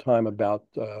for some time about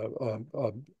at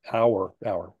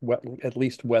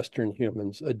least Western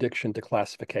humans' addiction to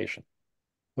classification.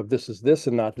 Of this is this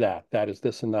and not that. That is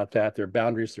this and not that. There are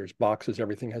boundaries, there's boxes,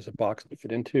 everything has a box to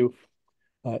fit into.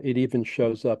 It even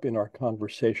shows up in our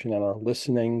conversation and our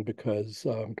listening, because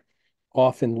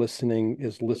often listening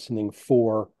is listening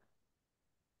for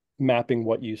mapping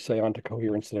what you say onto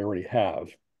coherence that I already have,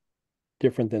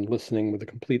 different than listening with a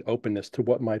complete openness to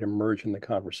what might emerge in the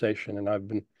conversation. And I've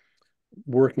been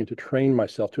working to train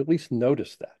myself to at least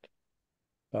notice that.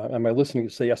 Am I listening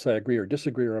to say, yes, I agree or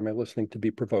disagree, or am I listening to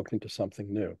be provoked into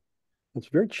something new? It's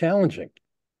very challenging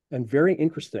and very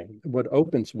interesting what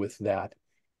opens with that.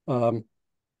 Doug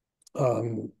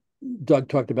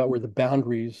talked about where the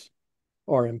boundaries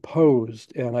are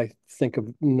imposed, and I think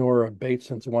of Nora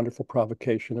Bateson's wonderful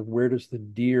provocation of where does the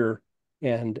deer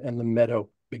end and the meadow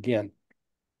begin?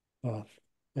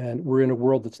 And we're in a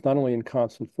world that's not only in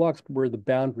constant flux, but where the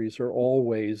boundaries are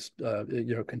always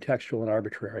contextual and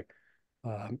arbitrary.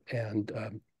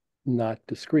 And not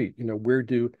discrete.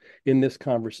 In this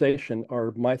conversation,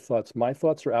 are my thoughts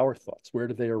or our thoughts? Where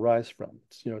do they arise from?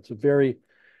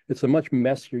 It's a much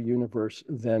messier universe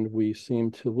than we seem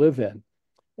to live in.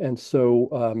 And so,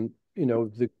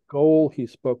 the goal he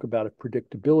spoke about of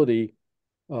predictability,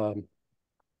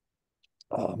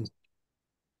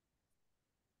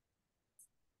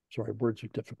 sorry, words are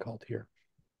difficult here.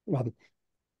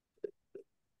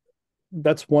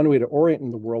 That's one way to orient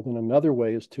in the world, and another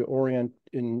way is to orient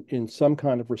in some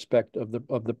kind of respect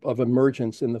of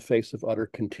emergence in the face of utter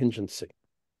contingency.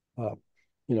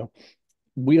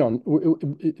 We don't.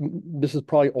 This has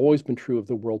probably always been true of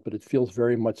the world, but it feels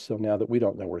very much so now that we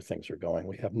don't know where things are going.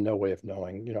 We have no way of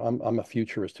knowing. I'm a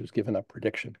futurist who's given up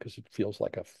prediction because it feels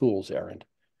like a fool's errand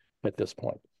at this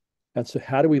point. And so,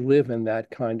 how do we live in that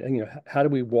kind? And how do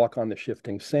we walk on the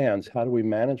shifting sands? How do we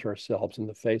manage ourselves in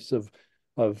the face of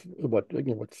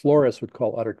what Flores would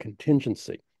call utter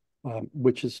contingency?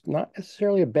 which is not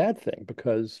necessarily a bad thing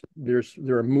because there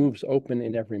are moves open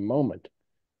in every moment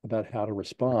about how to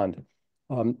respond.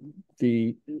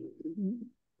 The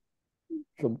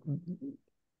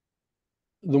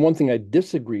one thing I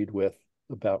disagreed with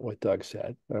about what Doug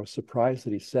said, and I was surprised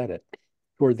that he said it,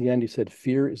 toward the end he said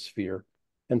fear is fear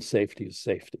and safety is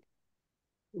safety,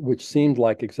 which seemed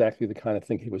like exactly the kind of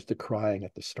thing he was decrying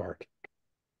at the start.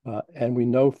 And we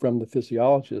know from the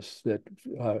physiologists that,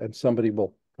 and somebody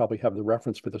will probably have the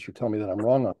reference for this or tell me that I'm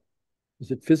wrong on, is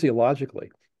that physiologically,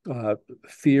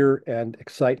 fear and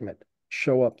excitement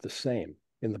show up the same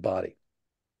in the body.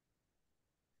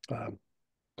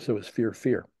 So is fear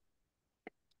fear?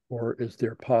 Or is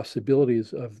there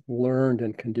possibilities of learned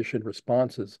and conditioned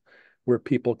responses where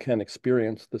people can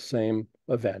experience the same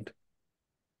event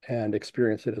and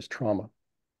experience it as trauma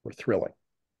or thrilling,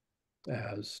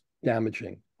 as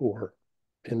damaging or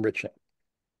enriching?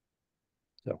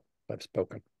 So I've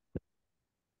spoken.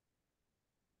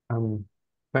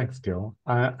 Thanks, Gil.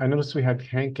 I noticed we had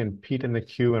Hank and Pete in the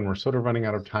queue, and we're sort of running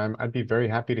out of time. I'd be very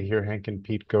happy to hear Hank and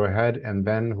Pete go ahead, and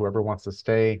then whoever wants to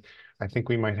stay, I think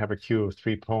we might have a queue of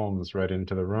 3 poems read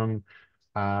into the room,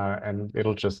 and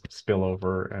it'll just spill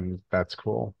over, and that's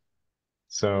cool.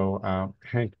 So,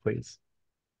 Hank, please.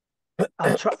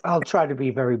 I'll try to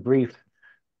be very brief.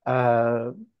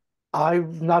 I'm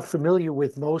not familiar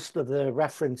with most of the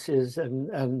references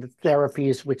and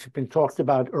therapies which have been talked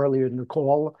about earlier in the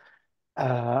call.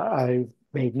 I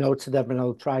made notes of them and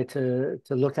I'll try to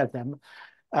look at them.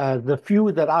 The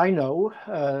few that I know,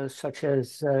 such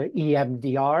as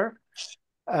EMDR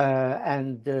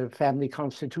and family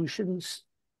constitutions,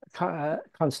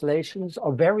 constellations,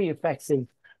 are very effective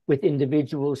with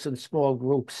individuals and small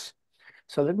groups.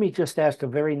 So let me just ask a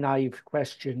very naive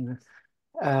question.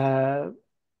 Are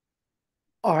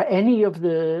any of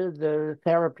the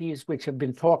therapies which have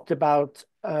been talked about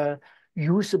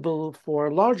usable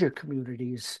for larger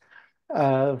communities,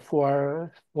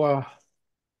 for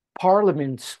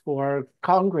parliaments, for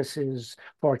congresses,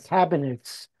 for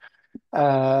cabinets,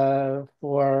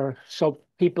 for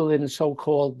people in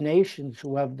so-called nations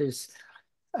who have this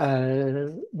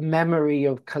memory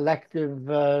of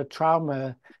collective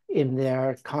trauma in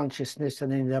their consciousness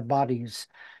and in their bodies?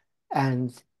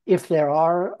 And if there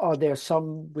are there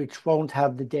some which won't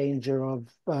have the danger of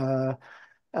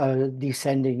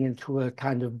descending into a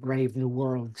kind of Brave New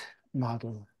World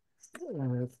model?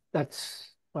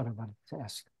 That's what I wanted to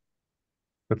ask.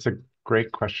 That's a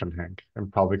great question, Hank, and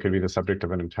probably could be the subject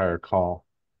of an entire call.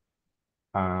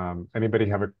 Anybody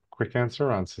have a quick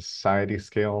answer on society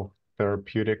scale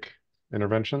therapeutic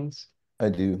interventions? I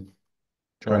do.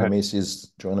 Joanna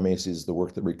Macy's the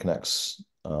work that reconnects.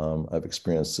 I've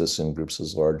experienced this in groups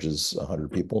as large as 100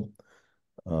 people.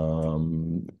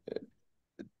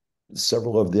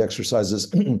 Several of the exercises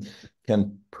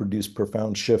can produce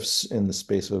profound shifts in the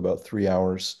space of about 3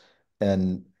 hours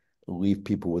and leave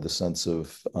people with a sense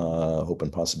of hope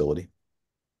and possibility.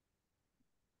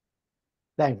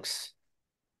 Thanks.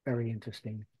 Very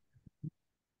interesting.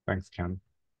 Thanks, Ken.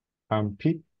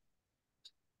 Pete?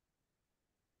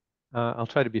 I'll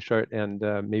try to be short, and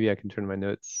maybe I can turn my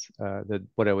notes,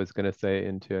 what I was going to say,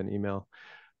 into an email.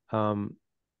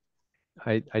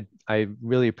 I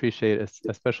really appreciate,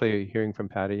 especially hearing from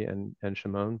Patty and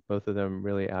Shimon. Both of them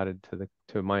really added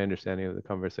to my understanding of the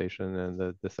conversation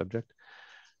and the subject.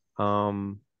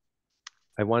 I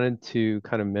wanted to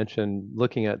kind of mention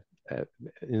looking at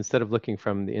instead of looking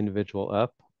from the individual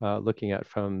up, looking at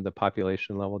from the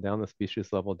population level down, the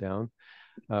species level down.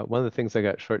 One of the things I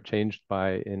got shortchanged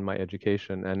by in my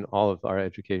education and all of our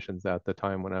educations at the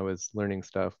time when I was learning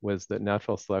stuff was that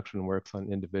natural selection works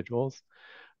on individuals,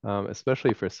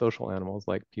 especially for social animals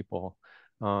like people.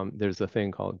 There's a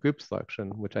thing called group selection,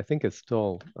 which I think is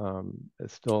still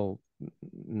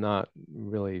not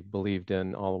really believed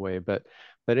in all the way. But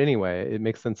anyway, it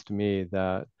makes sense to me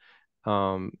that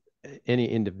any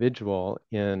individual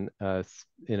in a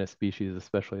species,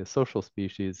 especially a social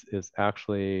species, is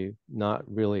actually not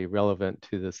really relevant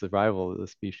to the survival of the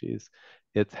species.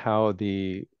 It's how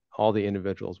all the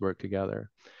individuals work together.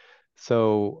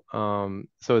 So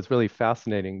it's really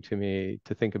fascinating to me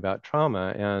to think about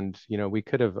trauma, and we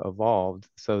could have evolved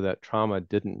so that trauma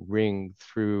didn't ring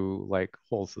through like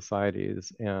whole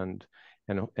societies and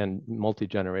multi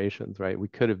generations, right? We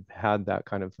could have had that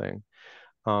kind of thing.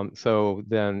 So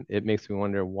then it makes me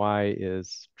wonder, why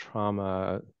is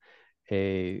trauma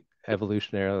a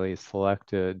evolutionarily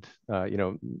selected,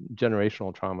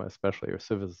 generational trauma, especially, or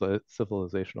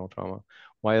civilizational trauma?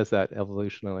 Why is that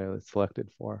evolutionarily selected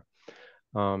for?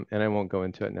 And I won't go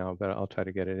into it now, but I'll try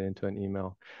to get it into an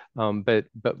email. But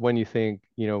when you think,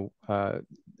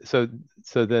 so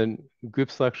then group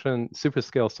selection,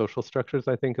 superscale social structures,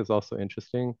 I think is also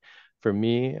interesting. For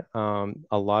me,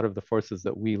 a lot of the forces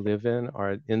that we live in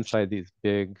are inside these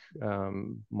big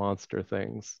monster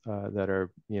things that are,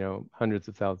 hundreds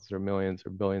of thousands or millions or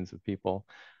billions of people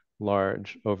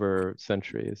large over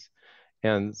centuries.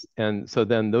 And so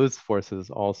then those forces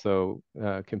also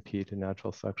compete in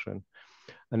natural selection.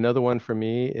 Another one for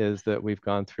me is that we've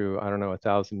gone through, I don't know,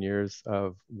 1,000 years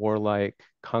of warlike,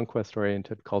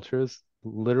 conquest-oriented cultures,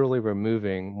 literally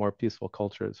removing more peaceful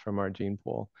cultures from our gene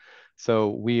pool. So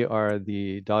we are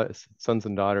the sons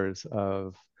and daughters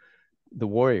of the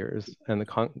warriors and the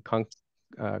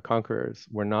conquerors.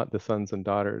 We're not the sons and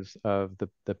daughters of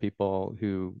the people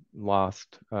who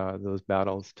lost those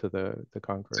battles to the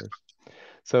conquerors.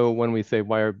 So when we say,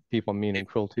 why are people mean and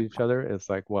cruel to each other? It's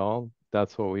like, well,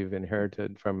 that's what we've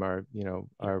inherited from our,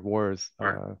 our wars.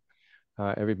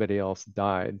 Everybody else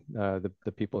died.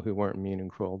 The people who weren't mean and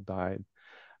cruel died.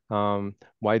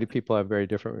 Why do people have very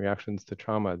different reactions to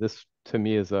trauma? This, to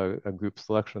me, is a group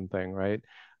selection thing, right?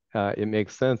 It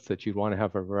makes sense that you'd want to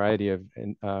have a variety of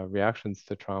reactions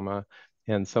to trauma,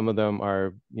 and some of them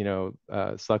are,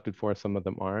 selected for, some of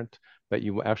them aren't. But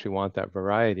you actually want that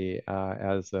variety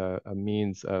as a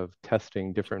means of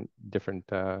testing different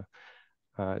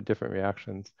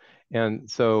reactions. And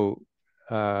so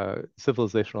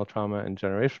civilizational trauma and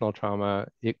generational trauma,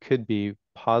 it could be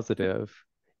positive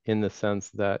in the sense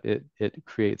that it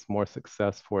creates more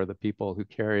success for the people who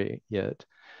carry it,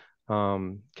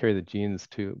 carry the genes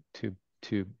to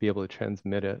be able to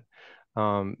transmit it.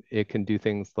 It can do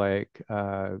things like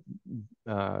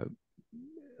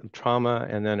trauma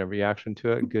and then a reaction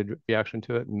to it, good reaction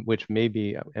to it, which may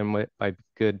be, and by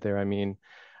good there I mean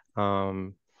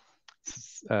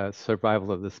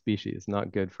survival of the species,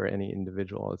 not good for any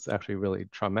individual. It's actually really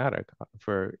traumatic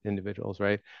for individuals,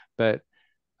 right? But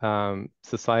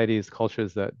societies,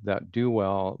 cultures that do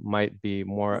well might be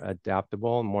more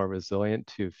adaptable, more resilient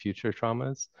to future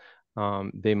traumas.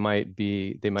 They might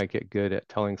get good at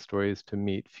telling stories to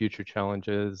meet future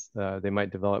challenges. They might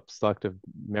develop selective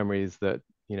memories that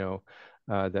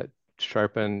that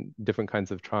sharpen different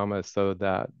kinds of trauma so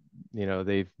that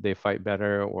they fight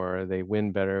better or they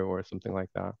win better or something like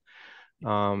that.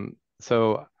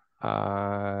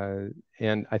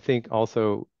 And I think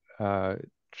also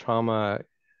trauma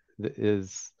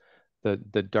is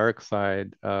the dark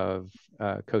side of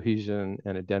cohesion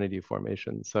and identity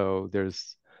formation. So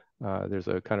there's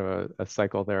a kind of a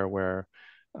cycle there where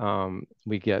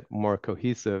we get more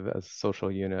cohesive as a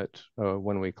social unit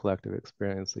when we collectively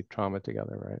experience the trauma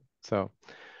together, right? So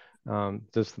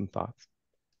just some thoughts.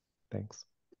 Thanks.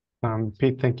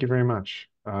 Pete, thank you very much.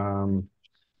 And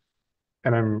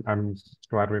I'm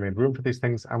glad we made room for these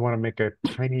things. I want to make a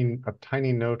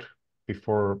tiny note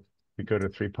before we go to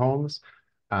 3 poems.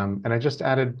 And I just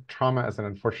added trauma as an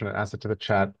unfortunate asset to the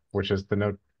chat, which is the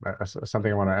note,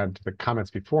 something I want to add to the comments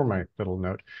before my little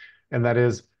note. And that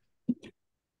is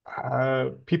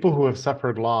people who have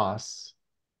suffered loss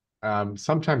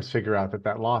sometimes figure out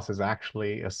that loss is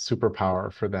actually a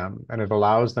superpower for them, and it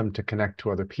allows them to connect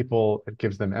to other people. It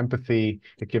gives them empathy.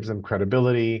 It gives them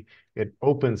credibility. It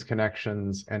opens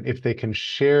connections. And if they can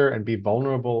share and be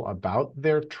vulnerable about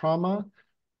their trauma,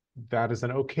 that is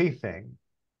an okay thing.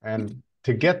 And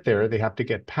to get there, they have to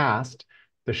get past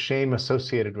the shame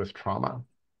associated with trauma.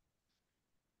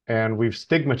 And we've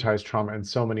stigmatized trauma in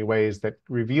so many ways that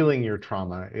revealing your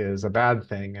trauma is a bad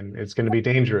thing and it's going to be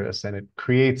dangerous and it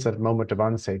creates a moment of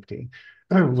unsafety,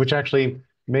 which actually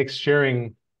makes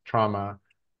sharing trauma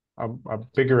a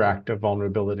bigger act of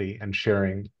vulnerability and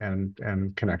sharing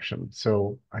and connection.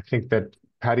 So I think that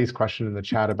Patty's question in the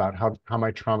chat about how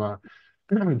might trauma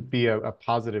be a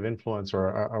positive influence or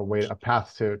a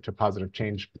path to positive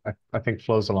change, I think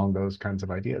flows along those kinds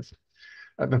of ideas.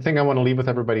 The thing I want to leave with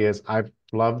everybody is I've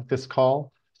loved this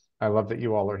call. I love that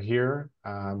you all are here.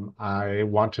 I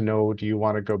want to know, do you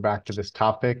want to go back to this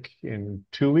topic in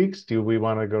 2 weeks? Do we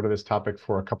want to go to this topic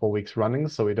for a couple weeks running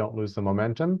so we don't lose the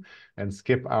momentum and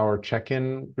skip our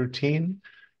check-in routine?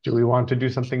 Do we want to do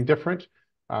something different?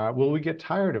 Will we get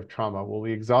tired of trauma? Will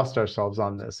we exhaust ourselves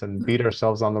on this and beat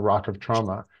ourselves on the rock of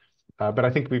trauma? But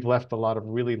I think we've left a lot of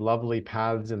really lovely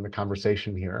paths in the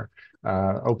conversation here.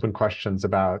 Open questions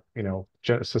about,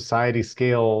 society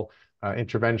scale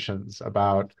interventions,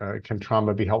 about can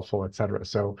trauma be helpful, et cetera.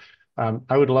 So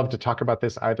I would love to talk about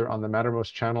this either on the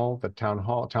Mattermost channel, the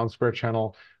Town Square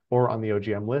channel, or on the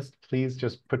OGM list. Please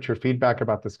just put your feedback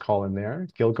about this call in there.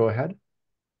 Gil, go ahead.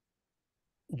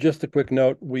 Just a quick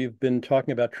note, we've been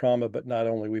talking about trauma, but not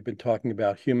only, we've been talking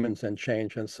about humans and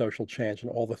change and social change and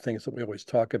all the things that we always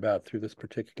talk about through this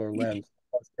particular lens.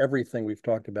 Everything we've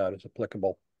talked about is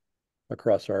applicable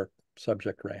across our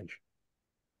subject range.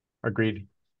 Agreed.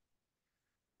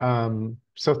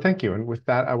 So thank you. And with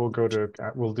that, I will go to,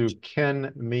 we'll do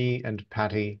Ken, me, and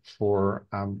Patty for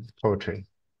poetry.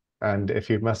 And if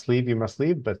you must leave, you must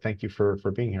leave, but thank you for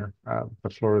being here. The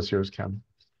floor is yours, Ken.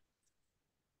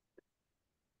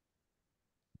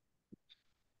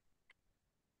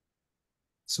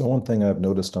 So one thing I've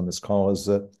noticed on this call is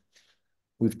that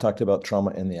we've talked about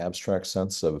trauma in the abstract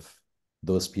sense of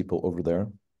those people over there.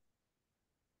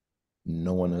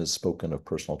 No one has spoken of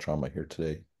personal trauma here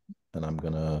today. And I'm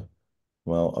gonna,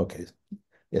 well, okay.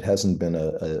 It hasn't been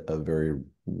a very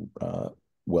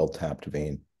well-tapped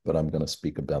vein, but I'm gonna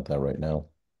speak about that right now.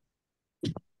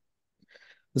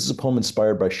 This is a poem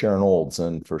inspired by Sharon Olds.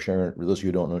 And for Sharon, for those of you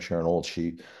who don't know Sharon Olds,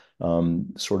 she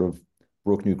sort of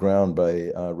broke new ground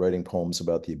by writing poems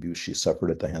about the abuse she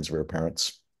suffered at the hands of her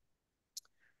parents.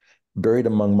 Buried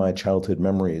among my childhood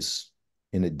memories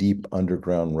in a deep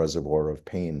underground reservoir of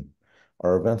pain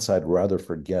are events I'd rather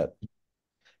forget,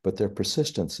 but their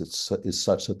persistence is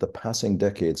such that the passing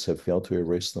decades have failed to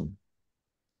erase them.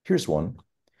 Here's one.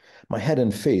 My head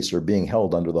and face are being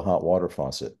held under the hot water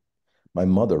faucet. My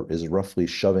mother is roughly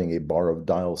shoving a bar of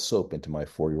Dial soap into my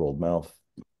 4-year-old mouth.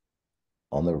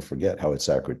 I'll never forget how its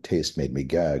acrid taste made me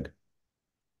gag.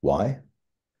 Why?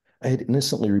 I had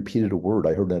innocently repeated a word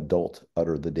I heard an adult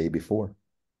utter the day before.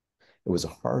 It was a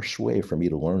harsh way for me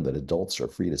to learn that adults are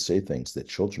free to say things that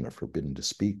children are forbidden to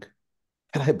speak.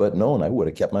 Had I but known, I would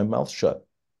have kept my mouth shut.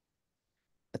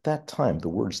 At that time, the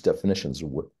word's definition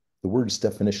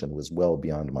was well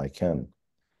beyond my ken.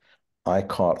 I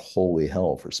caught holy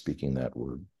hell for speaking that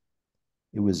word.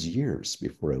 It was years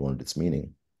before I learned its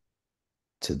meaning.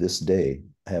 To this day,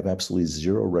 I have absolutely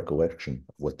zero recollection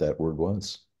of what that word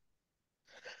was.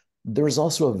 There is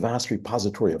also a vast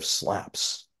repository of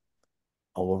slaps,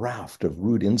 a raft of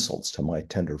rude insults to my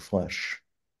tender flesh.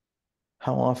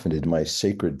 How often did my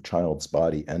sacred child's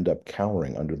body end up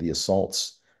cowering under the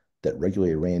assaults that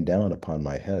regularly rained down upon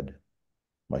my head,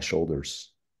 my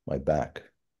shoulders, my back,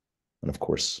 and of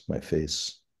course, my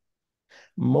face?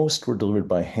 Most were delivered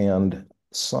by hand,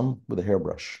 some with a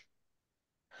hairbrush.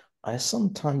 I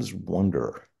sometimes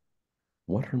wonder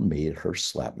what made her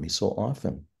slap me so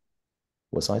often.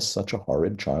 Was I such a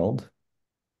horrid child?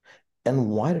 And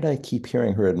why did I keep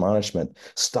hearing her admonishment,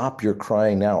 stop your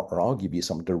crying now, or I'll give you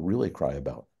something to really cry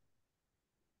about?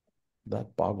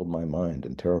 That boggled my mind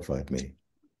and terrified me.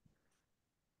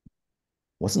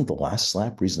 Wasn't the last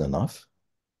slap reason enough?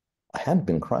 I hadn't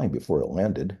been crying before it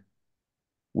landed.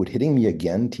 Would hitting me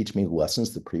again teach me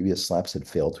lessons the previous slaps had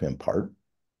failed to impart?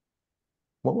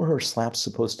 What were her slaps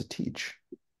supposed to teach?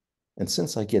 And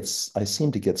since I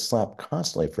seem to get slapped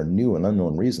constantly for new and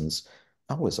unknown reasons,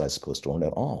 how was I supposed to learn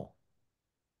at all?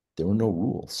 There were no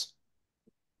rules.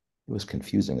 It was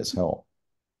confusing as hell.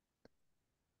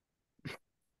 I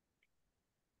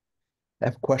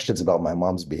have questions about my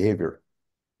mom's behavior,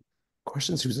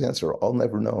 questions whose answer I'll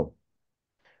never know.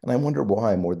 And I wonder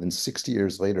why, more than 60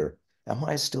 years later, am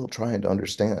I still trying to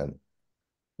understand?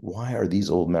 Why are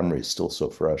these old memories still so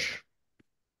fresh?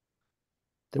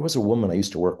 There was a woman I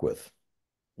used to work with.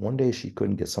 One day she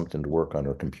couldn't get something to work on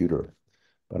her computer.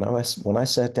 But when I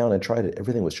sat down and tried it,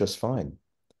 everything was just fine.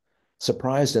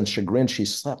 Surprised and chagrined, she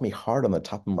slapped me hard on the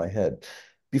top of my head.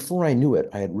 Before I knew it,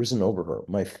 I had risen over her,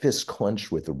 my fist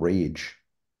clenched with rage.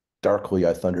 Darkly,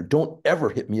 I thundered, "Don't ever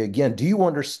hit me again. Do you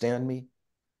understand me?"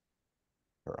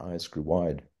 Her eyes grew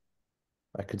wide.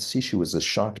 I could see she was as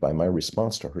shocked by my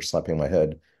response to her slapping my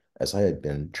head as I had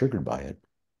been triggered by it.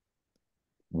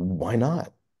 Why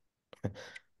not?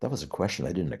 That was a question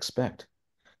I didn't expect.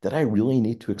 Did I really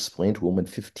need to explain to a woman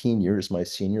 15 years my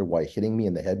senior why hitting me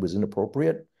in the head was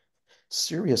inappropriate?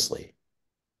 Seriously.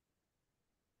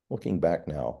 Looking back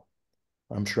now,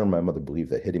 I'm sure my mother believed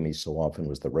that hitting me so often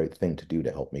was the right thing to do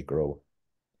to help me grow.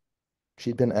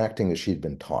 She'd been acting as she'd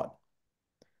been taught.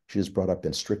 She was brought up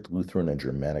in strict Lutheran and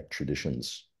Germanic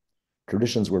traditions,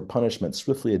 traditions where punishment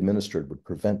swiftly administered would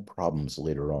prevent problems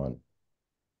later on.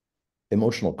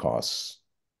 Emotional costs,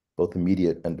 both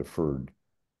immediate and deferred,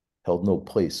 held no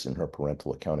place in her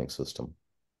parental accounting system.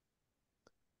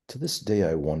 To this day,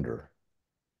 I wonder,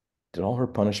 did all her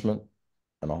punishment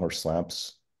and all her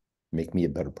slaps make me a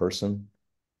better person?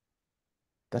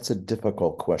 That's a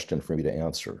difficult question for me to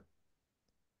answer.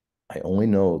 I only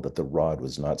know that the rod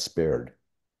was not spared,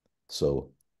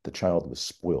 so the child was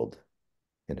spoiled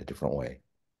in a different way.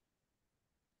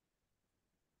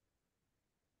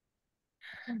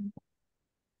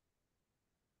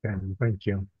 And thank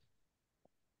you.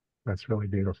 That's really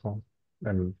beautiful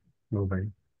and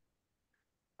moving.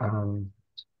 Um,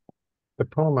 the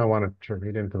poem I wanted to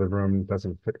read into the room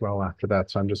doesn't fit well after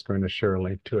that, so I'm just going to share a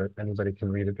link to it. Anybody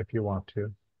can read it if you want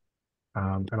to.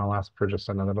 And I'll ask for just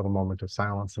another little moment of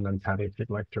silence, and then Patty, if you'd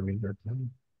like to read your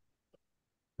poem.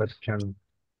 But Ken,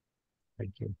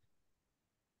 thank you.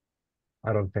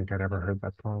 I don't think I'd ever heard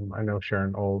that poem. I know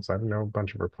Sharon Olds. I know a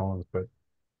bunch of her poems, but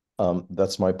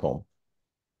That's my poem.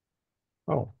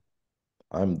 oh,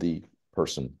 I'm the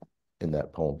person in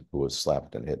that poem who was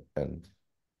slapped and hit. And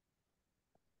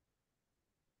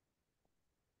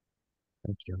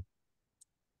thank you.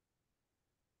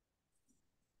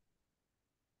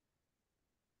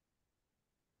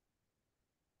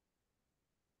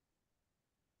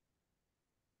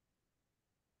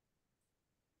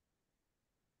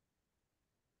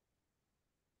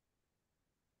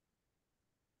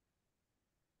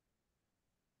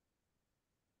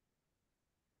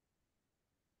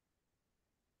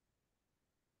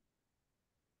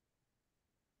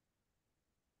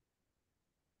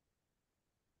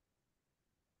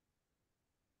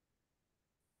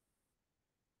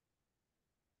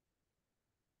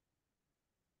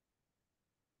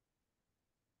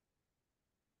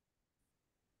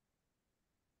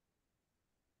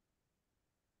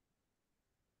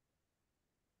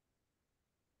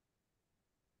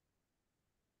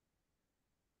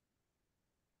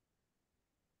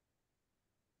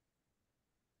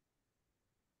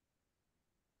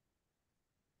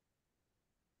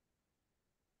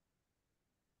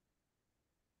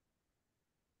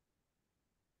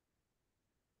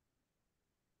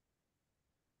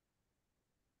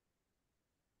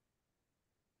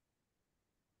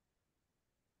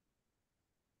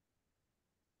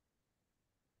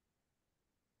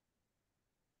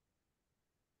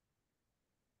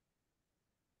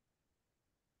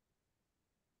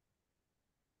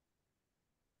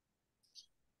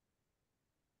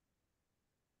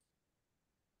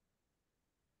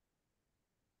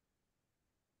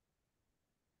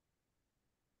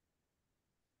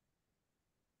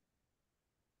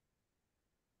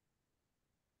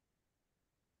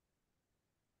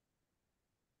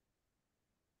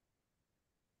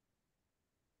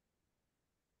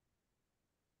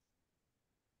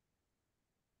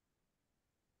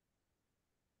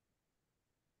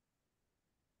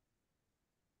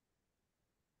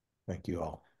 thank you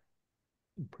all.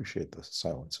 Appreciate the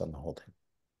silence on the whole thing.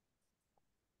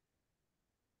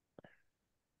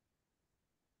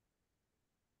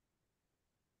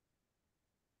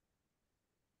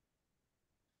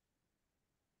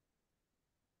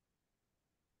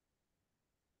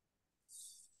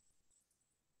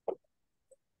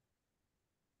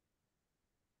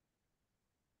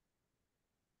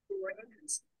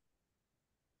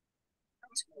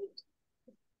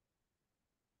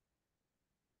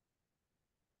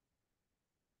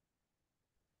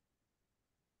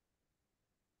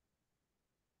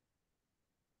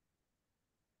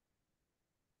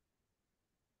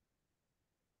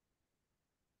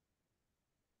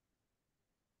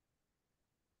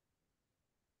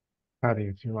 Patty,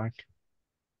 if you like.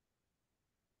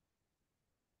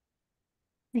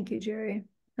 Thank you, Jerry.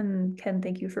 And Ken,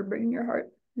 thank you for bringing your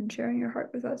heart and sharing your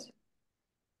heart with us,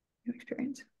 your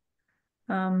experience.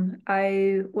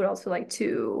 I would also like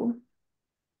to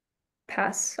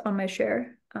pass on my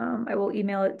share. I will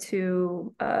email it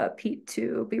to Pete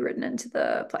to be written into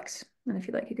the Plex. And if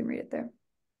you'd like, you can read it there.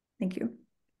 Thank you.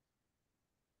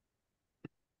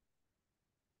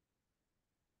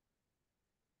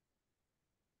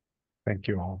 Thank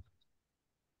you all.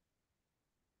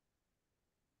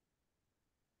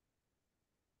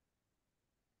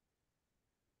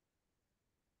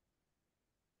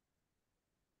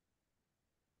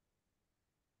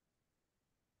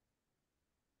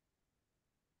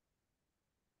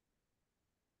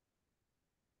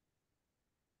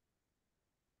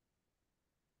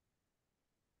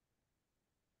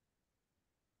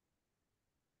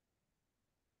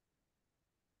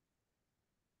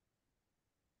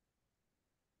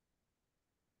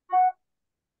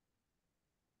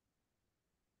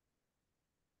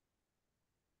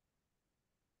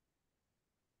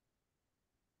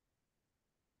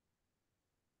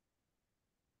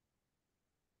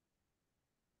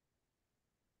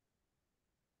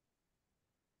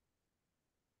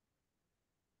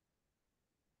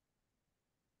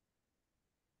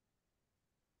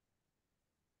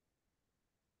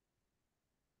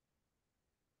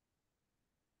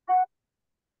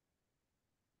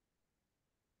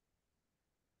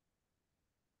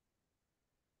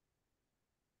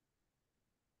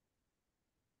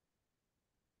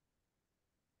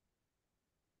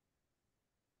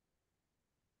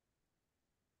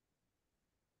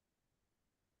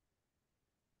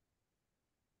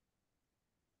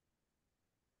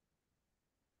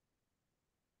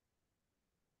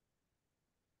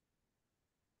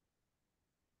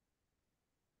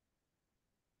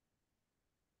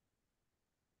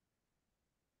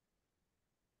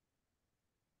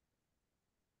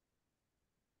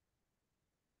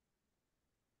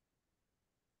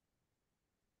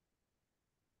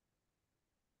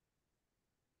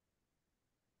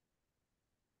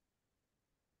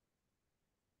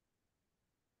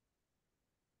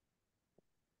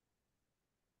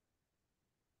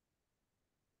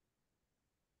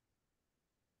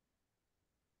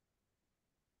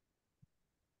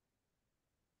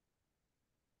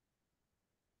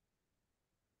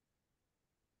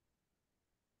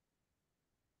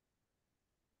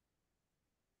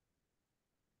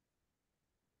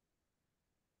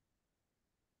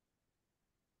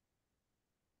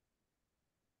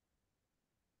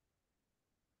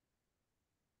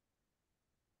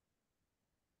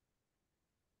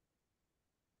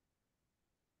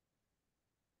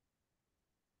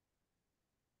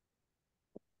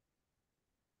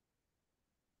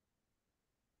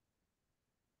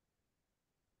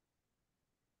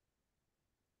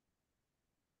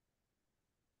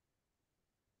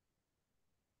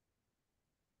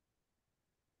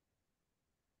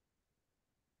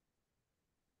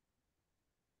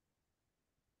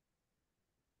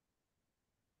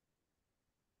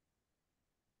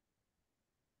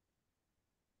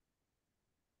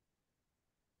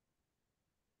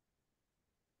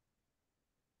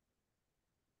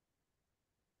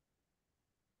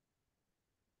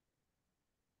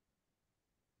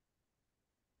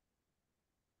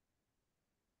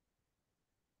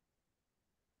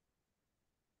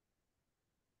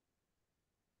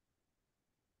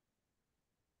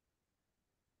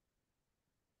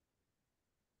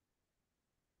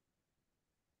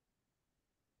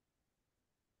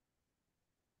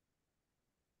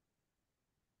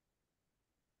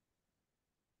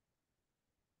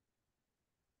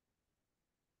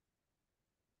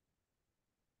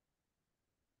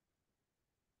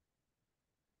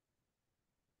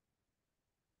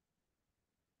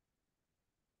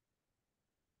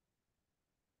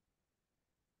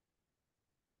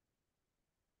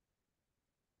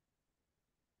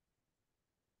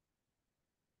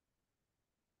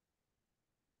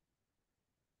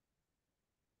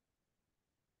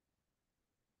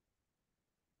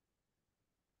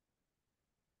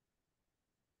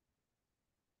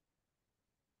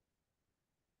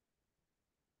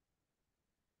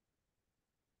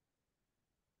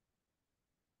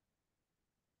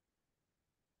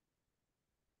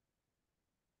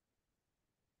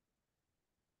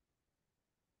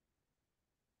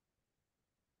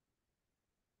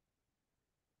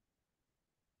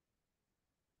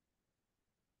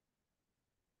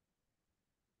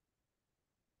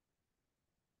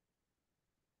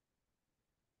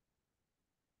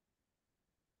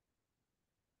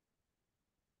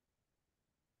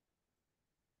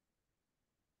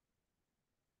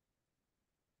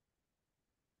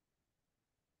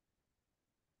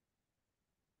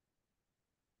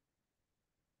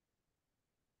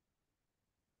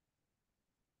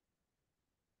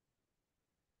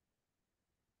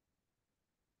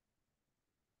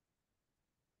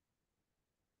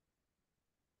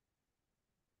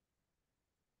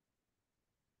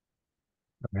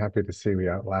 I'm happy to see we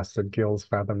outlasted Gil's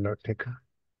Fathom note taker.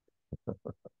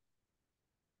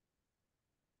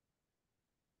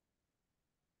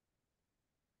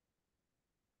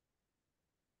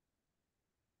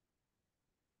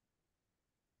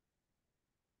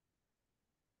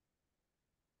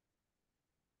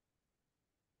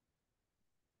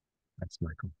 Thanks,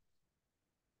 Michael.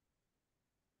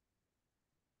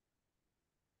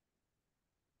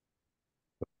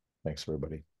 Thanks,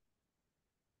 everybody.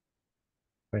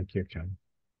 Thank you, Ken.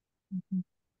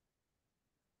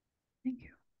 Thank you.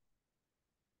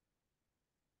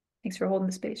 Thanks for holding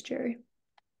the space, Jerry.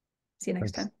 See you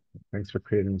next time. Thanks for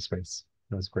creating the space.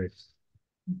 That was great.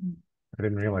 I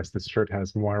didn't realize this shirt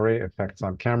has moire effects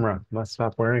on camera. Must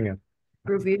stop wearing it.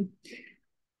 Groovy.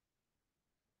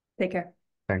 Take care.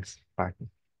 Thanks. Bye.